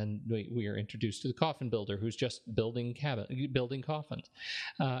happens. And then we are introduced to the coffin builder who's just building coffins.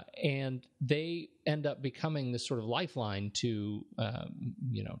 And they end up becoming this sort of lifeline to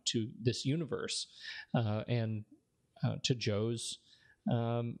this universe and to Joe's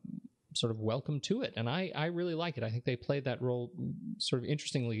sort of welcome to it. And I really like it. I think they played that role sort of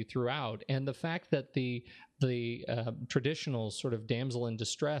interestingly throughout. And the fact that the traditional sort of damsel in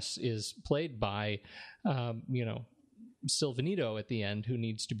distress is played by, Silvanito at the end, who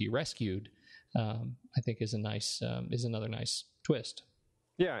needs to be rescued, I think is another nice twist.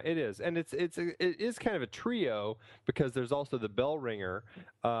 Yeah, it is, and it is kind of a trio because there's also the bell ringer,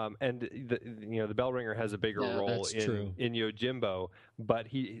 and the bell ringer has a bigger role in Yojimbo, but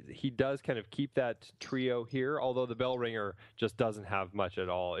he does kind of keep that trio here. Although the bell ringer just doesn't have much at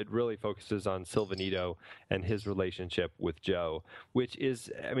all. It really focuses on Silvanito and his relationship with Joe, which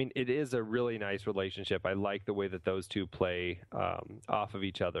is, it is a really nice relationship. I like the way that those two play off of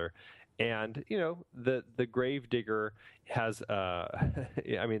each other. And the grave digger has the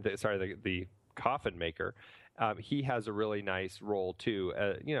coffin maker, he has a really nice role too.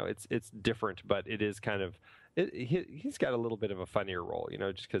 It's different, but it is kind of he's got a little bit of a funnier role,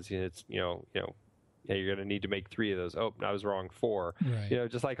 just because it's you're going to need to make 3 of those. Oh, I was wrong, 4.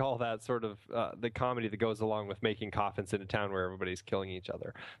 Right. Just like all that sort of the comedy that goes along with making coffins in a town where everybody's killing each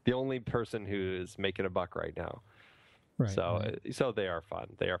other. The only person who is making a buck right now. Right, so they are fun.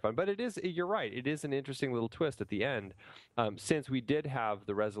 But it is, you're right, it is an interesting little twist at the end. Since we did have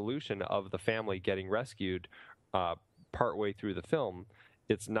the resolution of the family getting rescued partway through the film,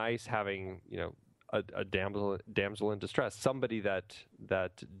 it's nice having, a damsel in distress, somebody that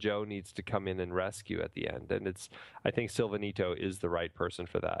Joe needs to come in and rescue at the end. And I think Silvanito is the right person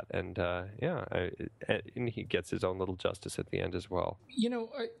for that. And and he gets his own little justice at the end as well.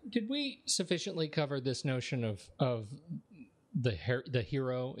 Did we sufficiently cover this notion of the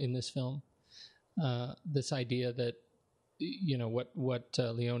hero in this film? This idea that what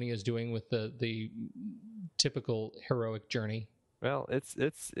Leone is doing with the typical heroic journey. Well, it's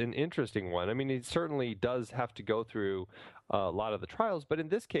an interesting one. He certainly does have to go through a lot of the trials, but in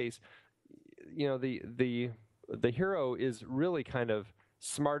this case, the hero is really kind of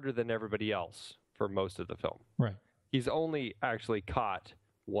smarter than everybody else for most of the film. Right. He's only actually caught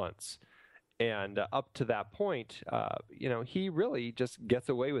once. And up to that point, he really just gets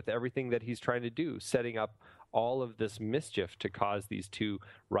away with everything that he's trying to do, setting up all of this mischief to cause these two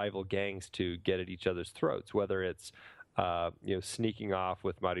rival gangs to get at each other's throats, whether it's sneaking off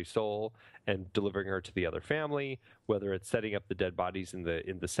with Marisol and delivering her to the other family, whether it's setting up the dead bodies in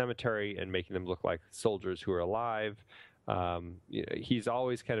the cemetery and making them look like soldiers who are alive. He's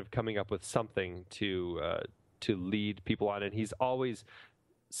always kind of coming up with something to lead people on, and he's always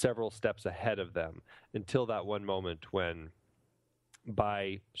several steps ahead of them until that one moment when,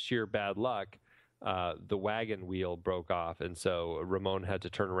 by sheer bad luck, the wagon wheel broke off, and so Ramon had to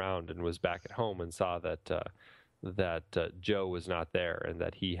turn around and was back at home and saw that Joe was not there, and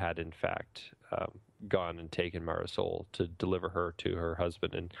that he had in fact gone and taken Marisol to deliver her to her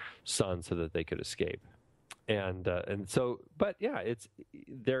husband and son so that they could escape. And so, but yeah,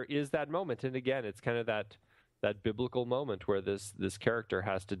 there is that moment, and again, it's kind of that biblical moment where this character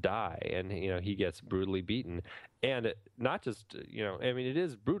has to die, and he gets brutally beaten, and not just it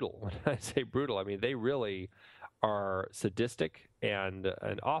is brutal. When I say brutal, I mean they really are sadistic and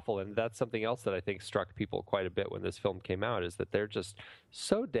awful, and that's something else that I think struck people quite a bit when this film came out, is that they're just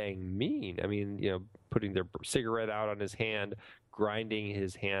so dang mean. I mean, putting their cigarette out on his hand, grinding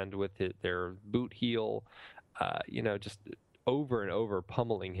his hand with their boot heel, just over and over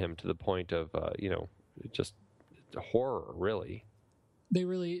pummeling him to the point of just horror, really. They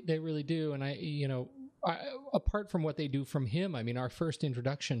really do. And apart from what they do from him, I mean, our first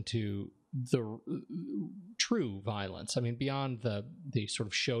introduction to the true violence, I mean, beyond the sort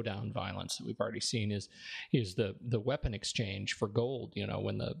of showdown violence that we've already seen, is the weapon exchange for gold.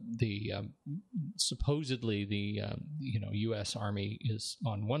 When the supposedly the U.S. Army is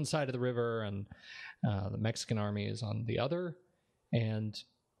on one side of the river and the Mexican Army is on the other, and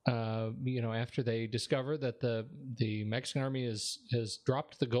after they discover that the Mexican Army has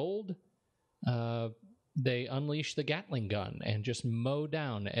dropped the gold, they unleash the Gatling gun and just mow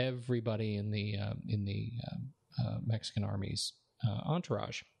down everybody in the Mexican Army's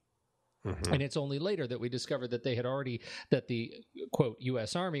entourage. Mm-hmm. And it's only later that we discovered that that the quote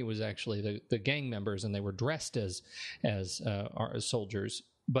U.S. Army was actually the gang members, and they were dressed as soldiers,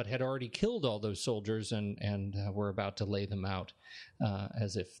 but had already killed all those soldiers and were about to lay them out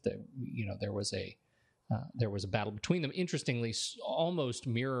as if there was a battle between them. Interestingly, almost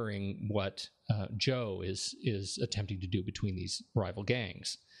mirroring what Joe is attempting to do between these rival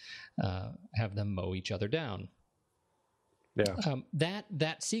gangs, have them mow each other down. Yeah.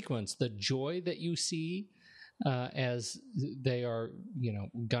 That sequence, the joy that you see as they are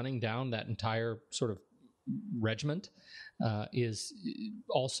gunning down that entire sort of regiment, is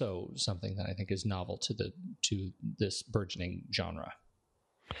also something that I think is novel to this burgeoning genre.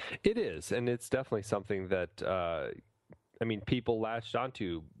 It is, and it's definitely something that people latched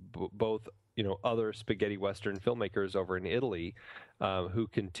onto, both other spaghetti western filmmakers over in Italy, who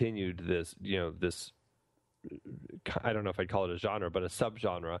continued this I don't know if I'd call it a genre, but a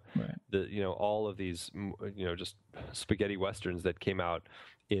subgenre. Right. All of these just spaghetti westerns that came out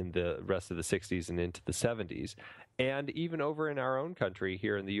in the rest of the 60s and into the 70s. And even over in our own country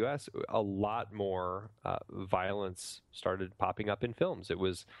here in the U.S., a lot more violence started popping up in films. It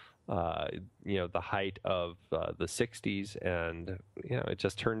was, the height of the 60s, and, it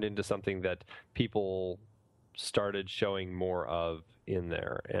just turned into something that people started showing more of in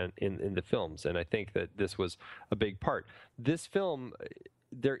there and in the films. And I think that this was a big part. This film,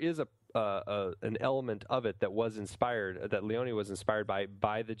 there is an element of it that Leone was inspired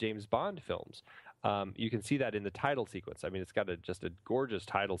by the James Bond films. You can see that in the title sequence. I mean, it's got just a gorgeous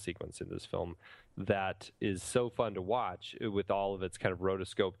title sequence in this film that is so fun to watch, with all of its kind of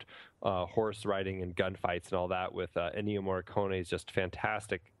rotoscoped horse riding and gunfights and all that, with Ennio Morricone's just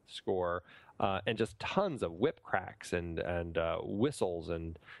fantastic score, and just tons of whip cracks and whistles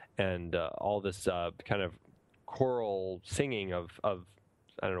and all this kind of choral singing of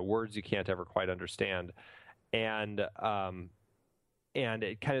I don't know, words you can't ever quite understand, and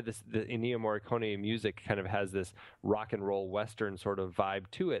it kind of the Ennio Morricone music kind of has this rock and roll western sort of vibe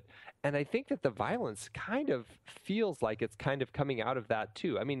to it, and I think that the violence kind of feels like it's kind of coming out of that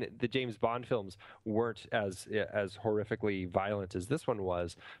too. I mean, the James Bond films weren't as horrifically violent as this one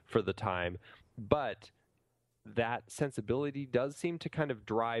was for the time, but that sensibility does seem to kind of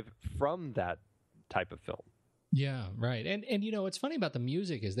drive from that type of film. Yeah, right. And what's funny about the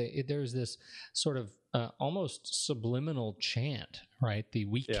music is there's this sort of almost subliminal chant, right?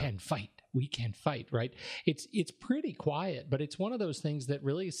 We can fight, right? It's pretty quiet, but it's one of those things that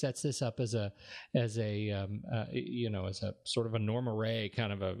really sets this up as a sort of a Norma Ray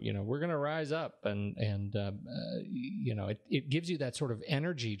kind of a, we're going to rise up, and it gives you that sort of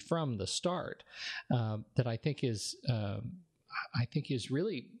energy from the start, that I think is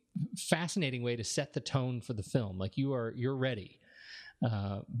really fascinating way to set the tone for the film. Like you're ready.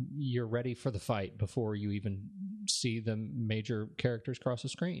 You're ready for the fight before you even see the major characters cross the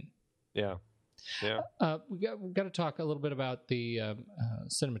screen. Yeah. We've got to talk a little bit about the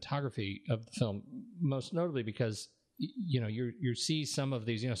cinematography of the film, most notably because you see some of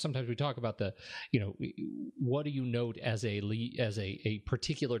these. Sometimes we talk about the, what do you note as a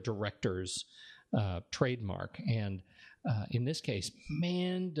particular director's trademark, and in this case,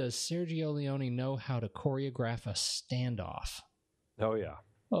 man, does Sergio Leone know how to choreograph a standoff? Oh yeah.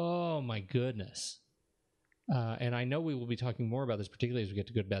 Oh my goodness. And I know we will be talking more about this, particularly as we get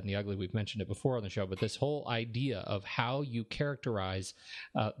to Good, Bad, and the Ugly. We've mentioned it before on the show, but this whole idea of how you characterize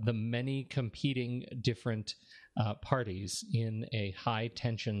the many competing different parties in a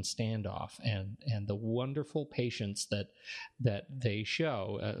high-tension standoff, and the wonderful patience that they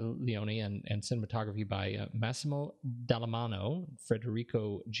show, Leone, and cinematography by Massimo Dallamano,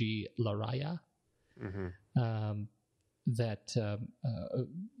 Federico G. Laraya. Mm-hmm. That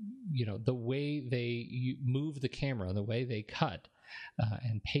the way they move the camera, the way they cut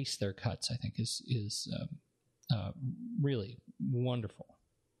and pace their cuts, I think is really wonderful.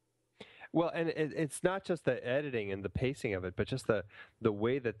 Well, and it's not just the editing and the pacing of it, but just the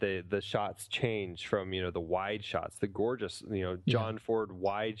way that the shots change from the wide shots, the gorgeous John Ford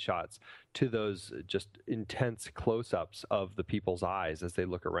wide shots, to those just intense close-ups of the people's eyes as they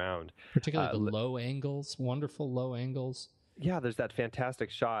look around. Particularly the low angles, wonderful low angles. Yeah, there's that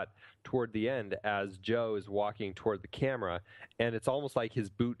fantastic shot toward the end as Joe is walking toward the camera, and it's almost like his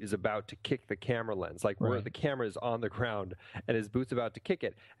boot is about to kick the camera lens, like where the camera is on the ground and his boot's about to kick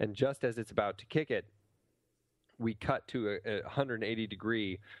it. And just as it's about to kick it, we cut to a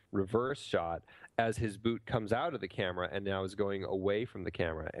 180-degree reverse shot as his boot comes out of the camera and now is going away from the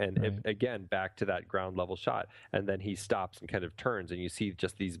camera. And again, back to that ground level shot. And then he stops and kind of turns, and you see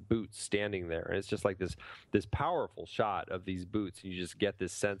just these boots standing there. And it's just like this powerful shot of these boots. And you just get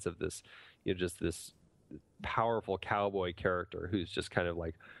this sense of this, just this powerful cowboy character who's just kind of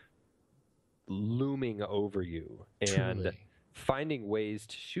like looming over you. And Truly. Finding ways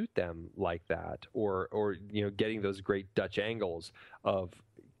to shoot them like that, or getting those great Dutch angles of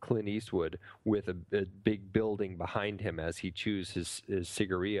Clint Eastwood with a big building behind him as he chews his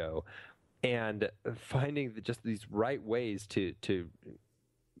cigarillo, and finding just these right ways to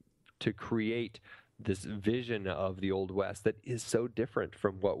create this vision of the Old West that is so different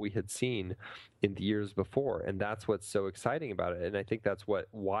from what we had seen in the years before. And that's what's so exciting about it. And I think that's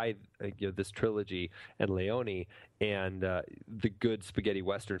why this trilogy and Leone and the good spaghetti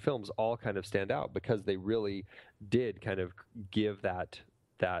Western films all kind of stand out, because they really did kind of give that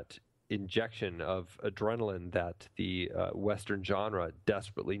injection of adrenaline that the Western genre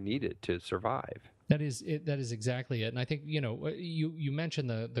desperately needed to survive. That is exactly it. And I think you mentioned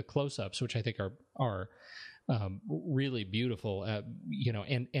the close-ups, which I think are really beautiful,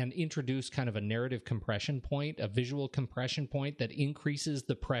 and introduce kind of a narrative compression point, a visual compression point that increases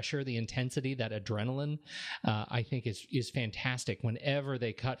the pressure, the intensity, that adrenaline. I think is fantastic. Whenever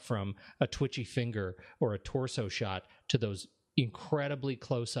they cut from a twitchy finger or a torso shot to those incredibly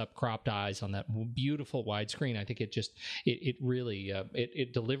close-up cropped eyes on that beautiful widescreen, I think it really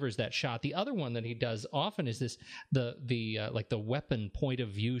delivers that shot. The other one that he does often is this the weapon point of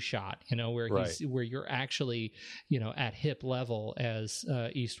view shot, where you're actually at hip level as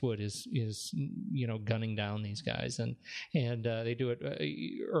Eastwood is gunning down these guys, and they do it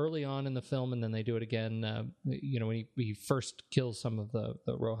early on in the film, and then they do it again when he first kills some of the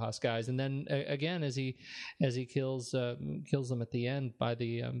Rojas guys, and then again as he kills them at the end by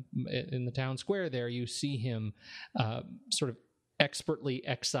the in the town square. There you see him sort of expertly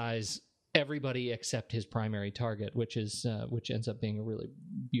excise everybody except his primary target, which ends up being a really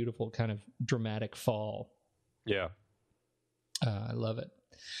beautiful kind of dramatic fall. Yeah, I love it.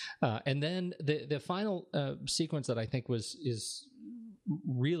 And then the final sequence that I think is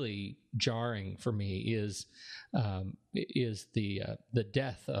really jarring for me is the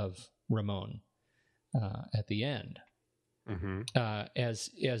death of Ramon at the end. Mm-hmm.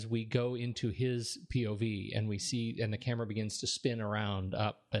 As we go into his POV and we see, and the camera begins to spin around,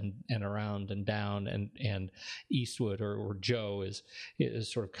 up and around and down, and Eastwood or Joe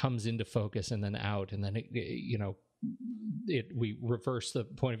is sort of comes into focus and then out, and then we reverse the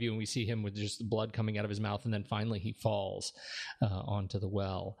point of view and we see him with just the blood coming out of his mouth, and then finally he falls onto the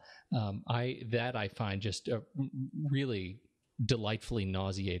well. I find just a really delightfully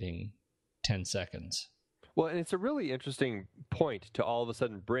nauseating 10 seconds. Well, and it's a really interesting point to all of a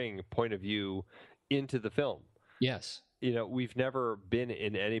sudden bring point of view into the film. Yes. we've never been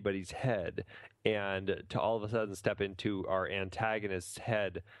in anybody's head, and to all of a sudden step into our antagonist's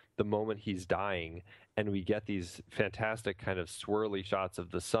head the moment he's dying, and we get these fantastic kind of swirly shots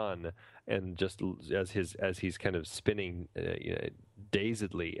of the sun, and just as he's kind of spinning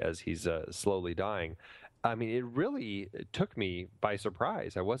dazedly as he's slowly dying. I mean, it really took me by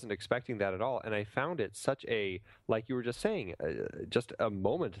surprise. I wasn't expecting that at all, and I found it such a, like you were just saying, just a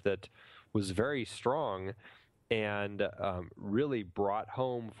moment that was very strong, and really brought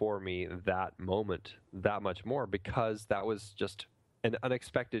home for me that moment that much more, because that was just an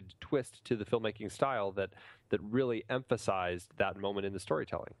unexpected twist to the filmmaking style that really emphasized that moment in the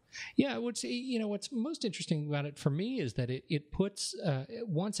storytelling. Yeah, I would say, what's most interesting about it for me is that it puts,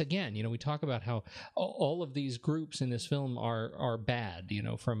 once again, we talk about how all of these groups in this film are bad,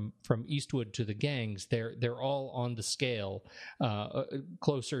 from Eastwood to the gangs, they're all on the scale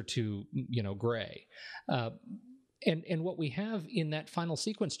closer to, gray. And what we have in that final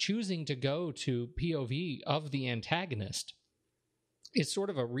sequence, choosing to go to POV of the antagonist, is sort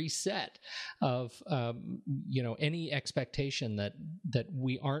of a reset of any expectation that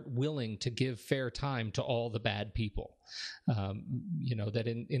we aren't willing to give fair time to all the bad people.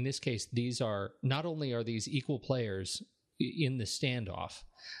 That in this case, these are not only are these equal players in the standoff,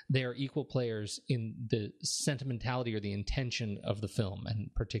 they are equal players in the sentimentality or the intention of the film,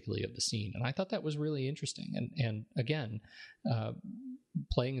 and particularly of the scene. And I thought that was really interesting. And again,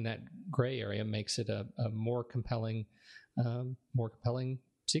 playing in that gray area makes it a more compelling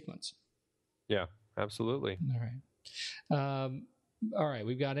sequence. Yeah, absolutely. All right.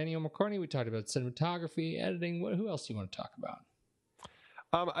 We've got Ennio Morricone. We talked about cinematography, editing. Who else do you want to talk about?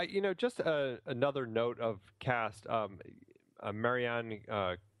 Just another note of cast. Marianne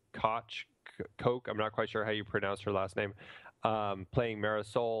Koch. I'm not quite sure how you pronounce her last name. Playing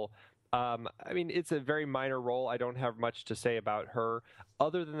Marisol. It's a very minor role. I don't have much to say about her,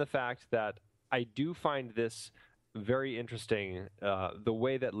 other than the fact that I do find this very interesting. The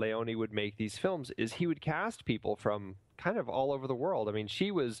way that Leone would make these films is he would cast people from kind of all over the world. I mean,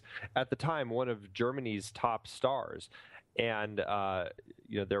 she was at the time one of Germany's top stars, and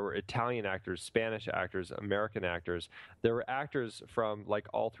there were Italian actors, Spanish actors, American actors. There were actors from like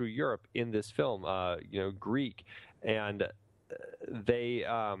all through Europe in this film, Greek, and they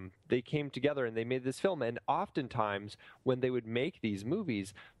came together and they made this film. And oftentimes when they would make these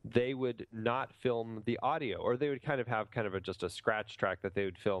movies, they would not film the audio, or they would kind of have just a scratch track that they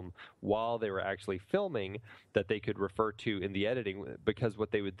would film while they were actually filming that they could refer to in the editing, because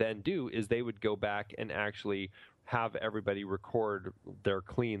what they would then do is they would go back and actually have everybody record their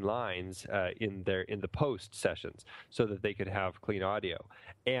clean lines in the post sessions so that they could have clean audio.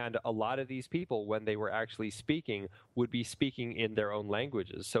 And a lot of these people, when they were actually speaking, would be speaking in their own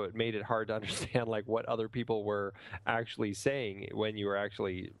languages. So it made it hard to understand like what other people were actually saying when you were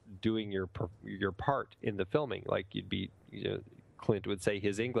actually doing your part in the filming. Like you'd be, Clint would say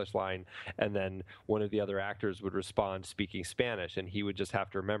his English line, and then one of the other actors would respond speaking Spanish, and he would just have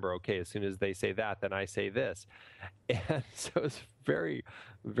to remember, okay, as soon as they say that, then I say this. And so it's very,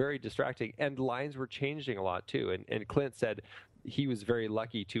 very distracting. And lines were changing a lot, too. And Clint said he was very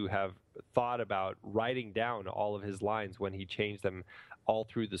lucky to have thought about writing down all of his lines when he changed them all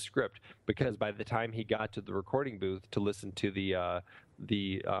through the script, because by the time he got to the recording booth to listen to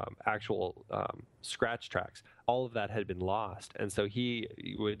the actual scratch tracks, all of that had been lost, and so he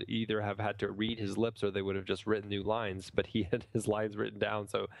would either have had to read his lips, or they would have just written new lines, but he had his lines written down,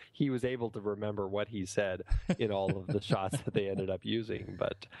 so he was able to remember what he said in all of the shots that they ended up using.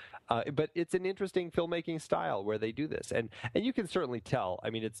 But it's an interesting filmmaking style where they do this, and you can certainly tell. I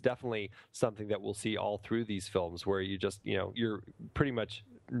mean, it's definitely something that we'll see all through these films, where you just, you're pretty much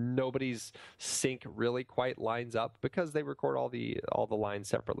nobody's sync really quite lines up, because they record all the lines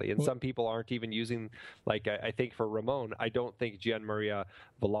separately, and some people aren't even using, like I think for Ramon, I don't think Gianmaria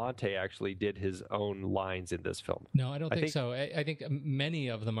Volante actually did his own lines in this film. No, I don't think so. I think many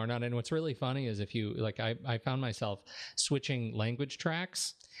of them are not. And what's really funny is if you I found myself switching language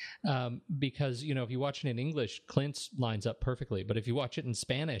tracks. Because if you watch it in English, Clint's lines up perfectly, but if you watch it in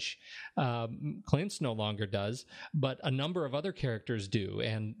Spanish, Clint's no longer does, but a number of other characters do,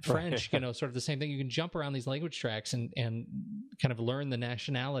 and French, sort of the same thing. You can jump around these language tracks and kind of learn the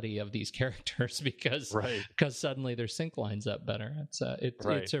nationality of these characters because suddenly their sync lines up better.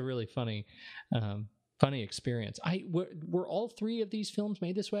 It's a really funny experience. Were all three of these films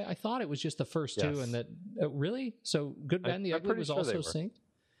made this way? I thought it was just the first two, and that really. So Good, Bad, and the Ugly was also synced.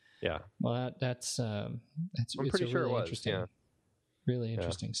 Yeah. Well, that's I'm it's pretty sure really it was. interesting, Yeah. Really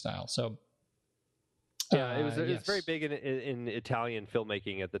interesting style. So. Yeah, it was very big in Italian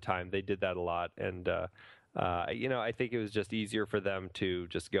filmmaking at the time. They did that a lot, and I think it was just easier for them to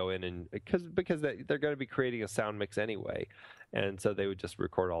just go in and because they're going to be creating a sound mix anyway, and so they would just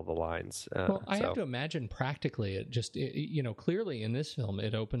record all the lines. Well, I have to imagine practically clearly in this film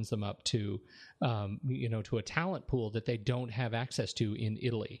it opens them up to, to a talent pool that they don't have access to in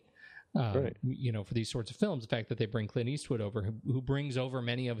Italy. Right. For these sorts of films, the fact that they bring Clint Eastwood over, who brings over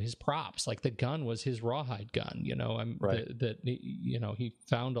many of his props, like the gun was his rawhide gun, Right. He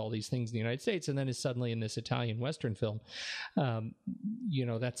found all these things in the United States and then is suddenly in this Italian Western film.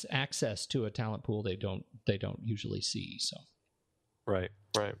 That's access to a talent pool they don't usually see. So, right.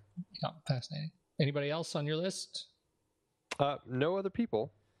 yeah, fascinating. Anybody else on your list? No other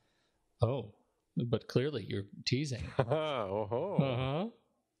people. Oh, but clearly you're teasing. Uh-huh.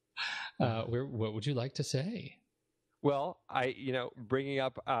 What would you like to say? Well, bringing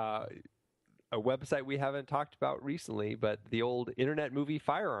up a website we haven't talked about recently, but the old Internet Movie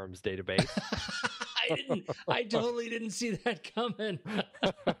Firearms database. I totally didn't see that coming.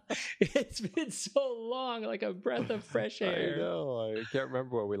 It's been so long, like a breath of fresh air. I know. I can't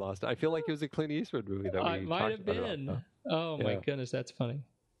remember where we lost it. I feel like it was a Clint Eastwood movie that we it might have been. About. Oh my goodness, that's funny.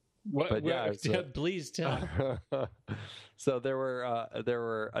 Please tell. So there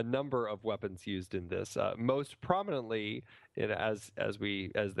were a number of weapons used in this. Most prominently, as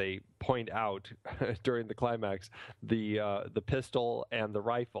they point out during the climax, the pistol and the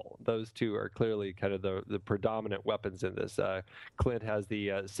rifle. Those two are clearly kind of the predominant weapons in this. Clint has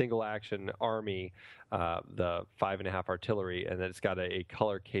the single action army, the 5.5 artillery, and then it's got a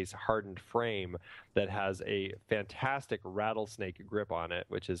color case hardened frame that has a fantastic rattlesnake grip on it,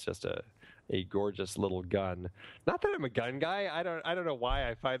 which is just a gorgeous little gun. Not that I'm a gun guy. I don't know why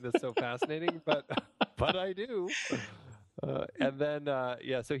I find this so fascinating, but I do. And then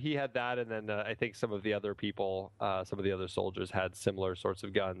so he had that, and then I think some of the other people, some of the other soldiers had similar sorts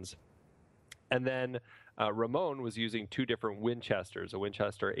of guns. And then Ramon was using two different Winchesters, a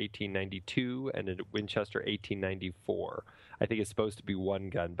Winchester 1892 and a Winchester 1894. I think it's supposed to be one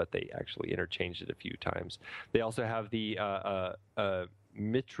gun, but they actually interchanged it a few times. They also have the I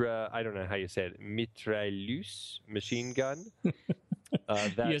don't know how you say it, mitrailleuse machine gun.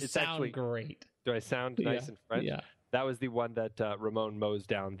 You sound great. Do I sound nice in French? Yeah. That was the one that Ramon mows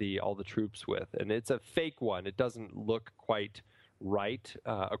down all the troops with, and it's a fake one. It doesn't look quite right,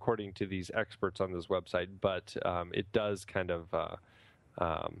 according to these experts on this website, but it does kind of,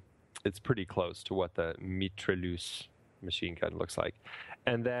 it's pretty close to what the mitrailleuse machine gun looks like.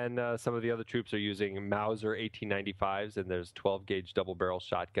 And then some of the other troops are using Mauser 1895s, and there's 12-gauge double-barrel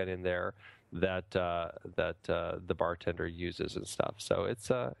shotgun in there that the bartender uses and stuff. So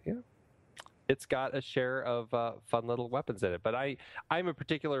it's got a share of fun little weapons in it. But I'm a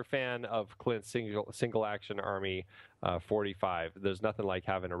particular fan of Clint's single action army 45. There's nothing like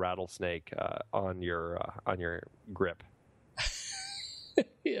having a rattlesnake on your grip.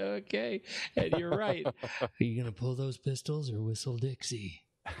 Yeah, okay. And you're right. Are you going to pull those pistols or whistle Dixie?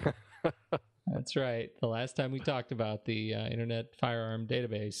 That's right. The last time we talked about the Internet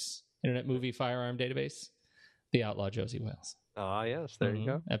Movie Firearm Database, the Outlaw Josie Wales. Ah, yes. There you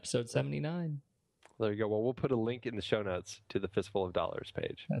go. Episode 79. There you go. Well, we'll put a link in the show notes to the Fistful of Dollars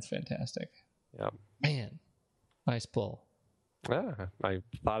page. That's fantastic. Yeah. Man, nice pull. Yeah, I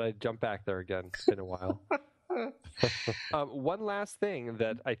thought I'd jump back there again. It's been a while. One last thing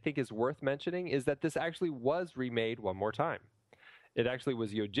that I think is worth mentioning is that this actually was remade one more time. It actually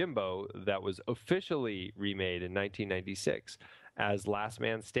was Yojimbo that was officially remade in 1996 as Last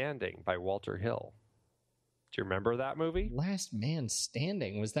Man Standing by Walter Hill. Do you remember that movie? Last Man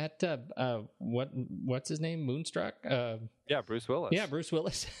Standing. Was that what's his name? Moonstruck? Yeah, Bruce Willis. Yeah, Bruce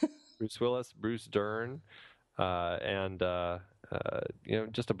Willis. Bruce Willis, Bruce Dern, and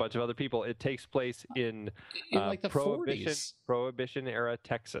just a bunch of other people. It takes place in like the 40s. Prohibition era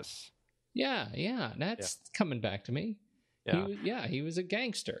Texas. Yeah. That's coming back to me. Yeah. He was a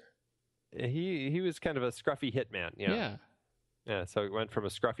gangster. He was kind of a scruffy hitman. Yeah. Yeah, so it went from a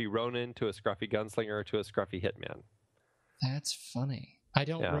scruffy Ronin to a scruffy gunslinger to a scruffy hitman. That's funny. I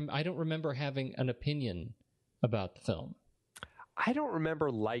don't remember having an opinion about the film. I don't remember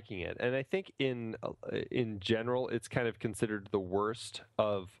liking it, and I think in general it's kind of considered the worst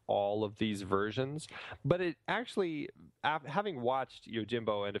of all of these versions. But it actually, having watched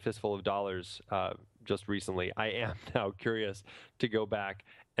Yojimbo and A Fistful of Dollars just recently, I am now curious to go back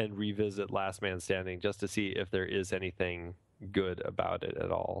and revisit Last Man Standing just to see if there is anything good about it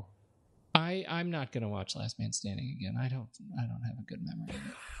at all. I'm not going to watch Last Man Standing again. I don't have a good memory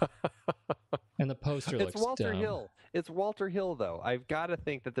of it. And the poster looks It's Walter dumb. Hill. It's Walter Hill, though. I've got to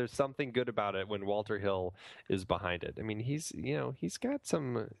think that there's something good about it when Walter Hill is behind it. I mean, he's got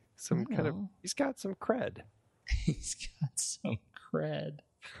some He's got some cred. He's got some cred.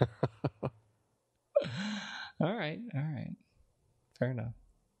 All right. Fair enough.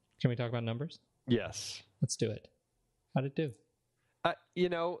 Can we talk about numbers? Yes. Let's do it. How'd it do?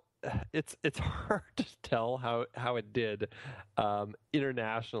 It's hard to tell how it did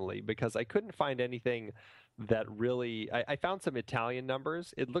internationally, because I couldn't find anything that really... I found some Italian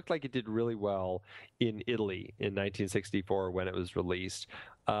numbers. It looked like it did really well in Italy in 1964 when it was released.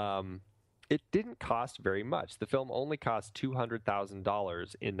 It didn't cost very much. The film only cost $200,000 in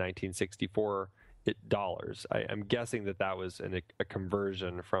 1964 dollars. I'm guessing that was a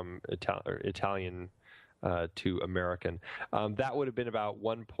conversion from Italian to American. That would have been about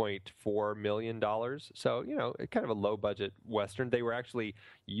 $1.4 million. So, kind of a low budget Western. They were actually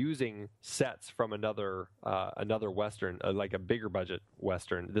using sets from another Western, like a bigger budget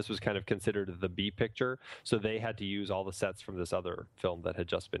Western. This was kind of considered the B picture. So they had to use all the sets from this other film that had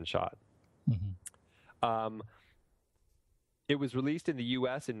just been shot. Mm-hmm. It was released in the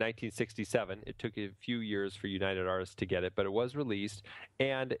U.S. in 1967. It took a few years for United Artists to get it, but it was released,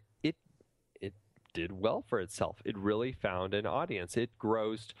 and it did well for itself. It really found an audience. It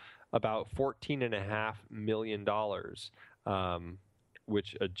grossed about $14.5 million,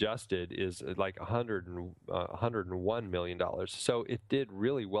 which adjusted is like $101 million. So it did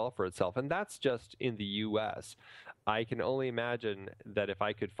really well for itself, and that's just in the U.S. I can only imagine that if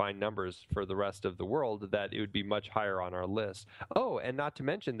I could find numbers for the rest of the world, that it would be much higher on our list. Oh, and not to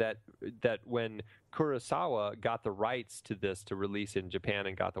mention that when Kurosawa got the rights to this to release in Japan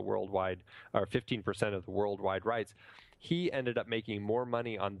and got the worldwide, or 15% of the worldwide rights, he ended up making more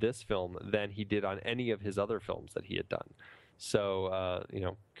money on this film than he did on any of his other films that he had done. So,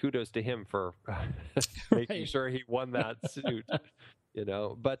 kudos to him for making sure he won that suit.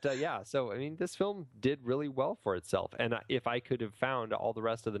 But so I mean, this film did really well for itself, and if I could have found all the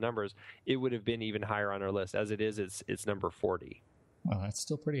rest of the numbers, it would have been even higher on our list. As it is, it's number 40. Well, that's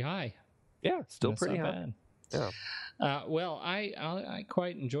still pretty high. Yeah, still that's pretty not high. Bad. Yeah. Well, I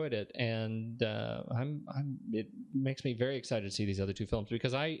quite enjoyed it, and it makes me very excited to see these other two films,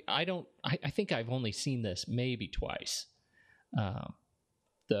 because I think I've only seen this maybe twice,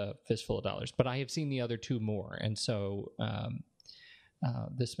 the Fistful of Dollars, but I have seen the other two more, and so.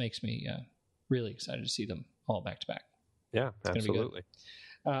 This makes me really excited to see them all back to back. Yeah, absolutely.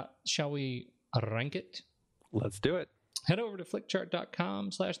 Shall we rank it? Let's do it. Head over to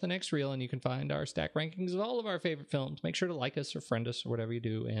flickchart.com/thenextreel and you can find our stack rankings of all of our favorite films. Make sure to like us or friend us or whatever you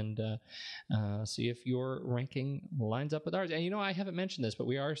do, and see if your ranking lines up with ours. And I haven't mentioned this, but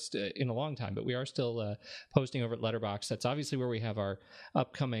we are in a long time, but we are still posting over at Letterboxd. That's obviously where we have our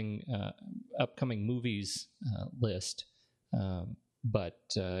upcoming movies list. But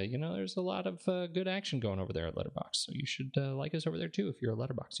there's a lot of good action going over there at Letterboxd, so you should like us over there too if you're a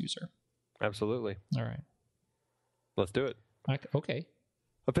Letterboxd user. Absolutely. All right. Let's do it. Okay.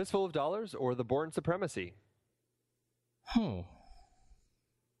 A Fistful of Dollars or The Bourne Supremacy? Oh.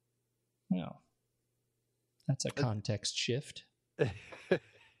 Well, that's a context shift.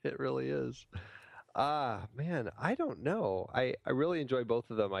 It really is. Man, I don't know. I really enjoy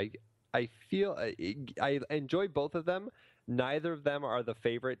both of them. I feel I enjoy both of them. Neither of them are the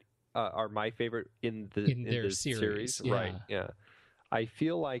favorite, are my favorite in their series. Yeah. Right? Yeah. I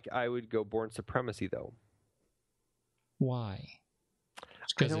feel like I would go Bourne Supremacy though. Why?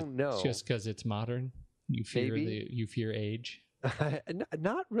 I don't know. Just because it's modern. You fear age.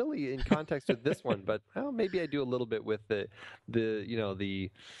 Not really in context with this one, but maybe I do a little bit with the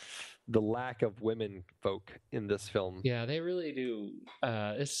lack of women folk in this film. Yeah, they really do.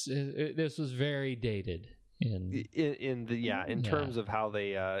 This was very dated in terms of how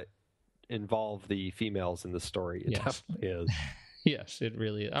they involve the females in the story. It definitely is. Yes, it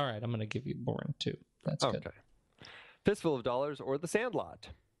really is. All right, I'm going to give you Bourne too. That's good. Okay. Fistful of Dollars or The Sandlot?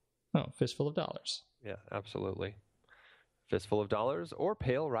 Oh, Fistful of Dollars. Yeah, absolutely. Fistful of Dollars or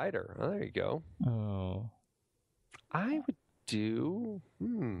Pale Rider? Oh, there you go. Oh, I would do.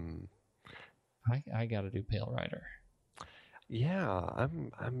 I got to do Pale Rider. Yeah,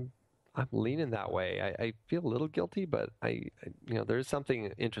 I'm leaning that way. I feel a little guilty, but there's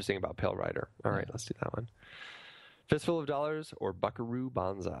something interesting about Pale Rider. All right, let's do that one. Fistful of Dollars or Buckaroo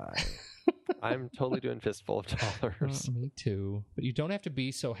Banzai? I'm totally doing Fistful of Dollars. Me too. But you don't have to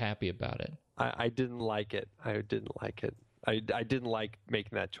be so happy about it. I didn't like it. I didn't like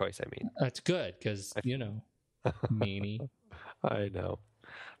making that choice, I mean. That's good, because, meanie. I know.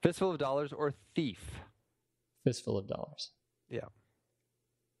 Fistful of Dollars or Thief? Fistful of Dollars. Yeah.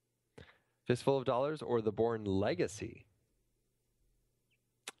 Fistful of Dollars or The Bourne Legacy?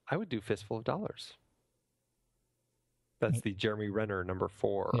 I would do Fistful of Dollars. That's the Jeremy Renner number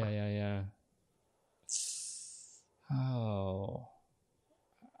 4. Yeah. Oh.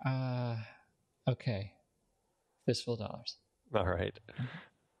 Okay. Fistful of Dollars. All right.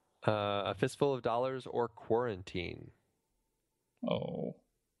 A Fistful of Dollars or Quarantine? Oh.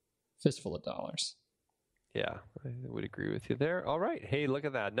 Fistful of Dollars. Yeah, I would agree with you there. All right. Hey, look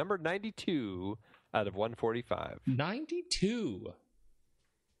at that. Number 92 out of 145. 92.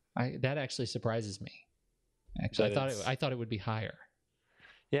 That actually surprises me. Actually, I thought it would be higher.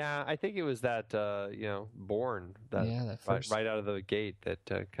 Yeah, I think it was that Born that first... right out of the gate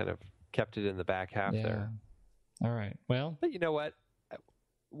that kind of kept it in the back half there. All right. Well, but you know what?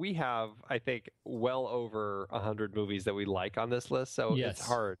 We have, I think, well over 100 movies that we like on this list, so it's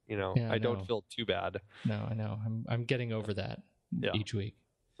hard. I don't feel too bad. No, I know. I'm getting over that each week.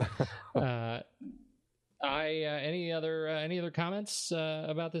 Any other comments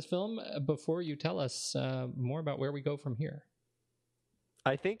about this film before you tell us more about where we go from here?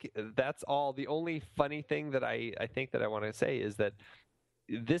 I think that's all. The only funny thing that I think that I want to say is that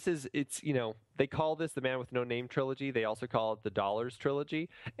they call this the Man with No Name trilogy. They also call it the Dollars trilogy.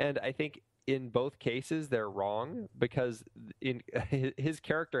 And I think in both cases they're wrong, because his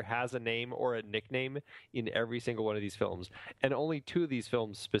character has a name or a nickname in every single one of these films. And only 2 of these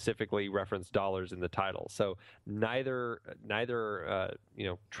films specifically reference dollars in the title. So neither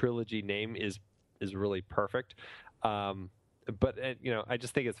trilogy name is really perfect. But I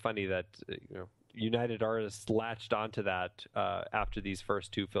just think it's funny that United Artists latched onto that after these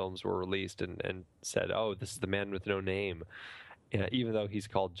first 2 films were released and said, "Oh, this is the Man with No Name," even though he's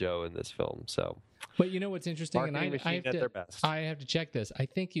called Joe in this film. So, but you know what's interesting, and I have to check this. I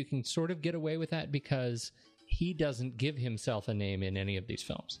think you can sort of get away with that because he doesn't give himself a name in any of these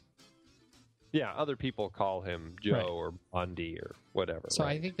films. Yeah, other people call him Joe or Bundy or whatever. So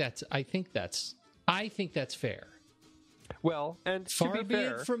right? I think that's fair. Well, and far to be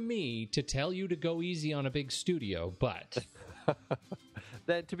it from me to tell you to go easy on a big studio, but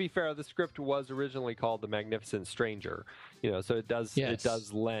then to be fair, the script was originally called The Magnificent Stranger, so it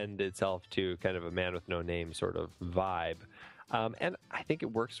does lend itself to kind of a Man with No Name sort of vibe, and I think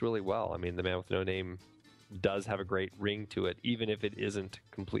it works really well. I mean, The Man with No Name does have a great ring to it, even if it isn't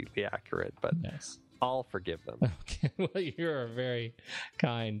completely accurate. But I'll forgive them. Okay. Well, you're very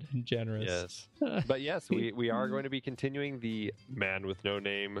kind and generous. Yes. But yes, we are going to be continuing the Man with No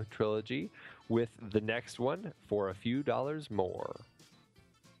Name trilogy with the next one for a few dollars more.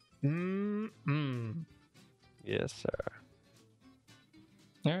 Yes, sir.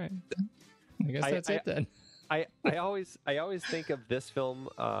 All right. I guess that's it then. I always think of this film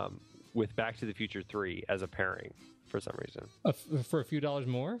with Back to the Future 3 as a pairing for some reason. For a few dollars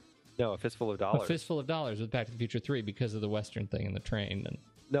more? No, A Fistful of Dollars. A Fistful of Dollars with Back to the Future 3 because of the Western thing in the train.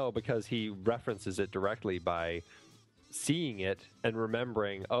 No, because he references it directly by seeing it and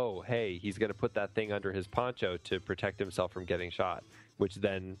remembering, oh, hey, he's going to put that thing under his poncho to protect himself from getting shot, which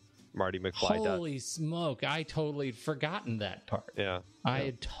then Marty McFly does. Holy smoke, I totally had forgotten that part. Yeah. I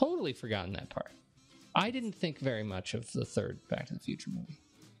had totally forgotten that part. I didn't think very much of the third Back to the Future movie.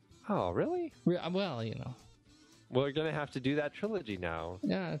 Oh, really? Well, We're going to have to do that trilogy now.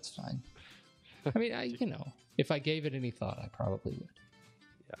 Yeah, that's fine. I mean, if I gave it any thought, I probably would.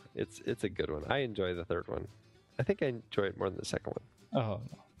 Yeah, it's a good one. I enjoy the third one. I think I enjoy it more than the second one. Oh,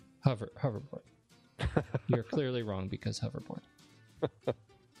 no. Hoverboard. You're clearly wrong because hoverboard.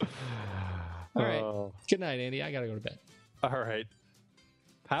 All right. Good night, Andy. I got to go to bed. All right.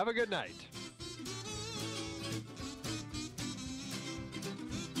 Have a good night.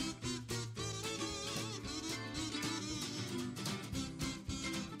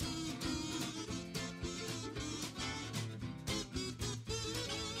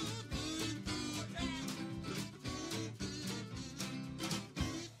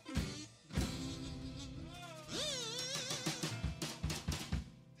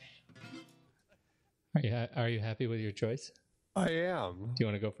 Are you happy with your choice? I am. Do you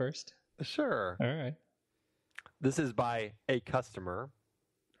want to go first? Sure. All right. This is by a customer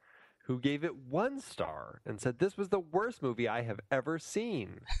who gave it 1 star and said, "This was the worst movie I have ever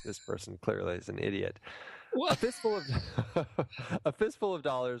seen." This person clearly is an idiot. What? A Fistful of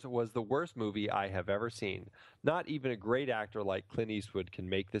Dollars was the worst movie I have ever seen. Not even a great actor like Clint Eastwood can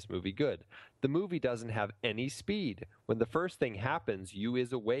make this movie good. The movie doesn't have any speed. When the first thing happens, you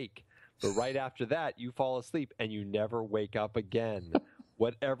is awake. But right after that, you fall asleep and you never wake up again.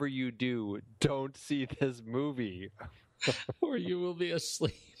 Whatever you do, don't see this movie. Or you will be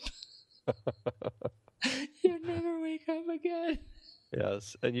asleep. You never wake up again.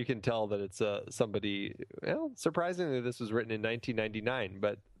 Yes, and you can tell that it's somebody. Well, surprisingly, this was written in 1999,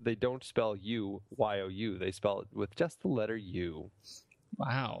 but they don't spell U Y-O-U. They spell it with just the letter U.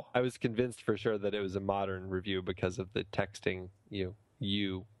 Wow. I was convinced for sure that it was a modern review because of the texting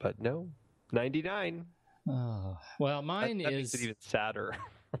U, but no, 99. Oh, well, mine that is makes it even sadder.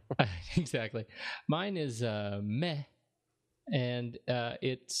 Exactly. Mine is meh, and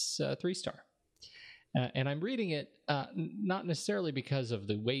it's 3-star. And I'm reading it not necessarily because of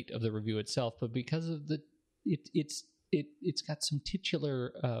the weight of the review itself, but because of it's got some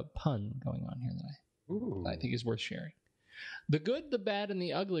titular pun going on here that I think is worth sharing. The Good, the Bad, and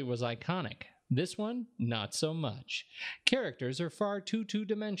the Ugly was iconic. This one, not so much. Characters are far too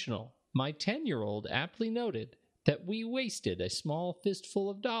two-dimensional. My 10-year-old aptly noted that we wasted a small fistful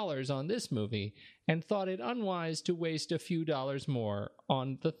of dollars on this movie and thought it unwise to waste a few dollars more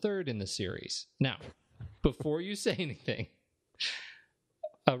on the third in the series. Now, before you say anything,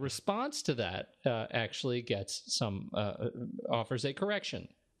 a response to that actually gets some offers a correction.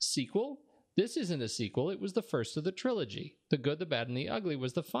 Sequel? This isn't a sequel. It was the first of the trilogy. The Good, the Bad, and the Ugly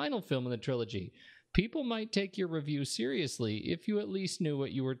was the final film in the trilogy. People might take your review seriously if you at least knew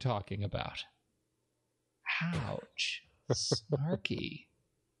what you were talking about. Ouch. Snarky.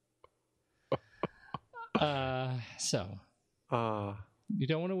 You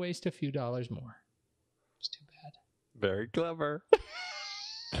don't want to waste a few dollars more. It's too bad. Very clever.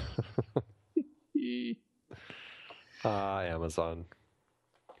 Amazon.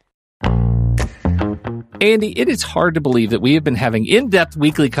 Andy, it is hard to believe that we have been having in-depth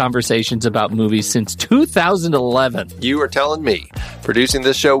weekly conversations about movies since 2011. You are telling me. Producing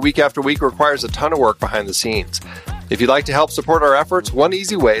this show week after week requires a ton of work behind the scenes. If you'd like to help support our efforts, one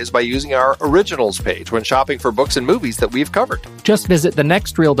easy way is by using our Originals page when shopping for books and movies that we've covered. Just visit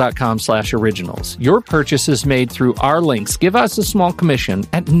thenextreel.com/originals. Your purchases made through our links give us a small commission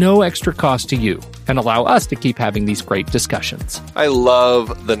at no extra cost to you and allow us to keep having these great discussions. I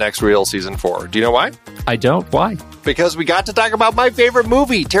love The Next Reel Season 4. Do you know why? I don't. Why? Because we got to talk about my favorite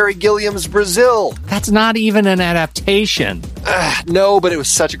movie, Terry Gilliam's Brazil. That's not even an adaptation. No, but it was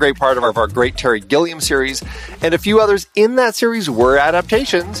such a great part of our great Terry Gilliam series, and a few others in that series were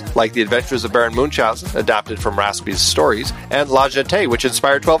adaptations, like The Adventures of Baron Munchausen, adapted from Raspi's stories, and La Jetée, which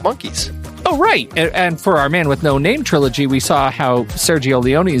inspired 12 Monkeys. Oh, right. And for our Man with No Name trilogy, we saw how Sergio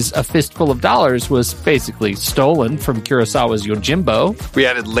Leone's A Fistful of Dollars was basically stolen from Kurosawa's Yojimbo. We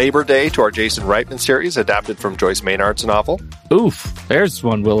added Labor Day to our Jason Reitman series, adapted from Joyce Maynard's novel. Oof, there's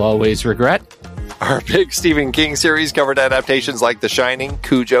one we'll always regret. Our big Stephen King series covered adaptations like The Shining,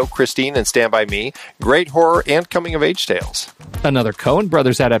 Cujo, Christine, and Stand By Me, great horror and coming-of-age tales. Another Coen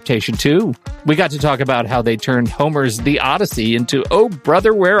Brothers adaptation, too. We got to talk about how they turned Homer's The Odyssey into Oh,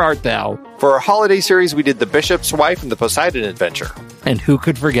 Brother, Where Art Thou? For our holiday series, we did The Bishop's Wife and The Poseidon Adventure. And who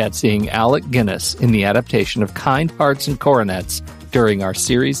could forget seeing Alec Guinness in the adaptation of Kind Hearts and Coronets during our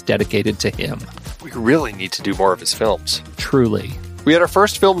series dedicated to him. We really need to do more of his films. Truly. We had our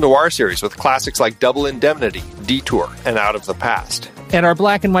first film noir series with classics like Double Indemnity, Detour, and Out of the Past. And our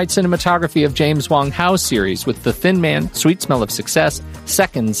black and white cinematography of James Wong Howe's series with The Thin Man, Sweet Smell of Success,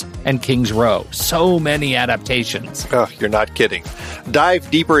 Seconds, and King's Row. So many adaptations. Oh, you're not kidding.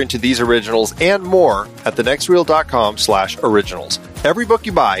 Dive deeper into these originals and more at thenextreel.com/originals. Every book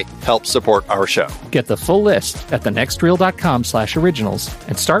you buy helps support our show. Get the full list at thenextreel.com/originals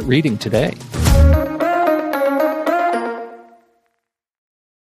and start reading today.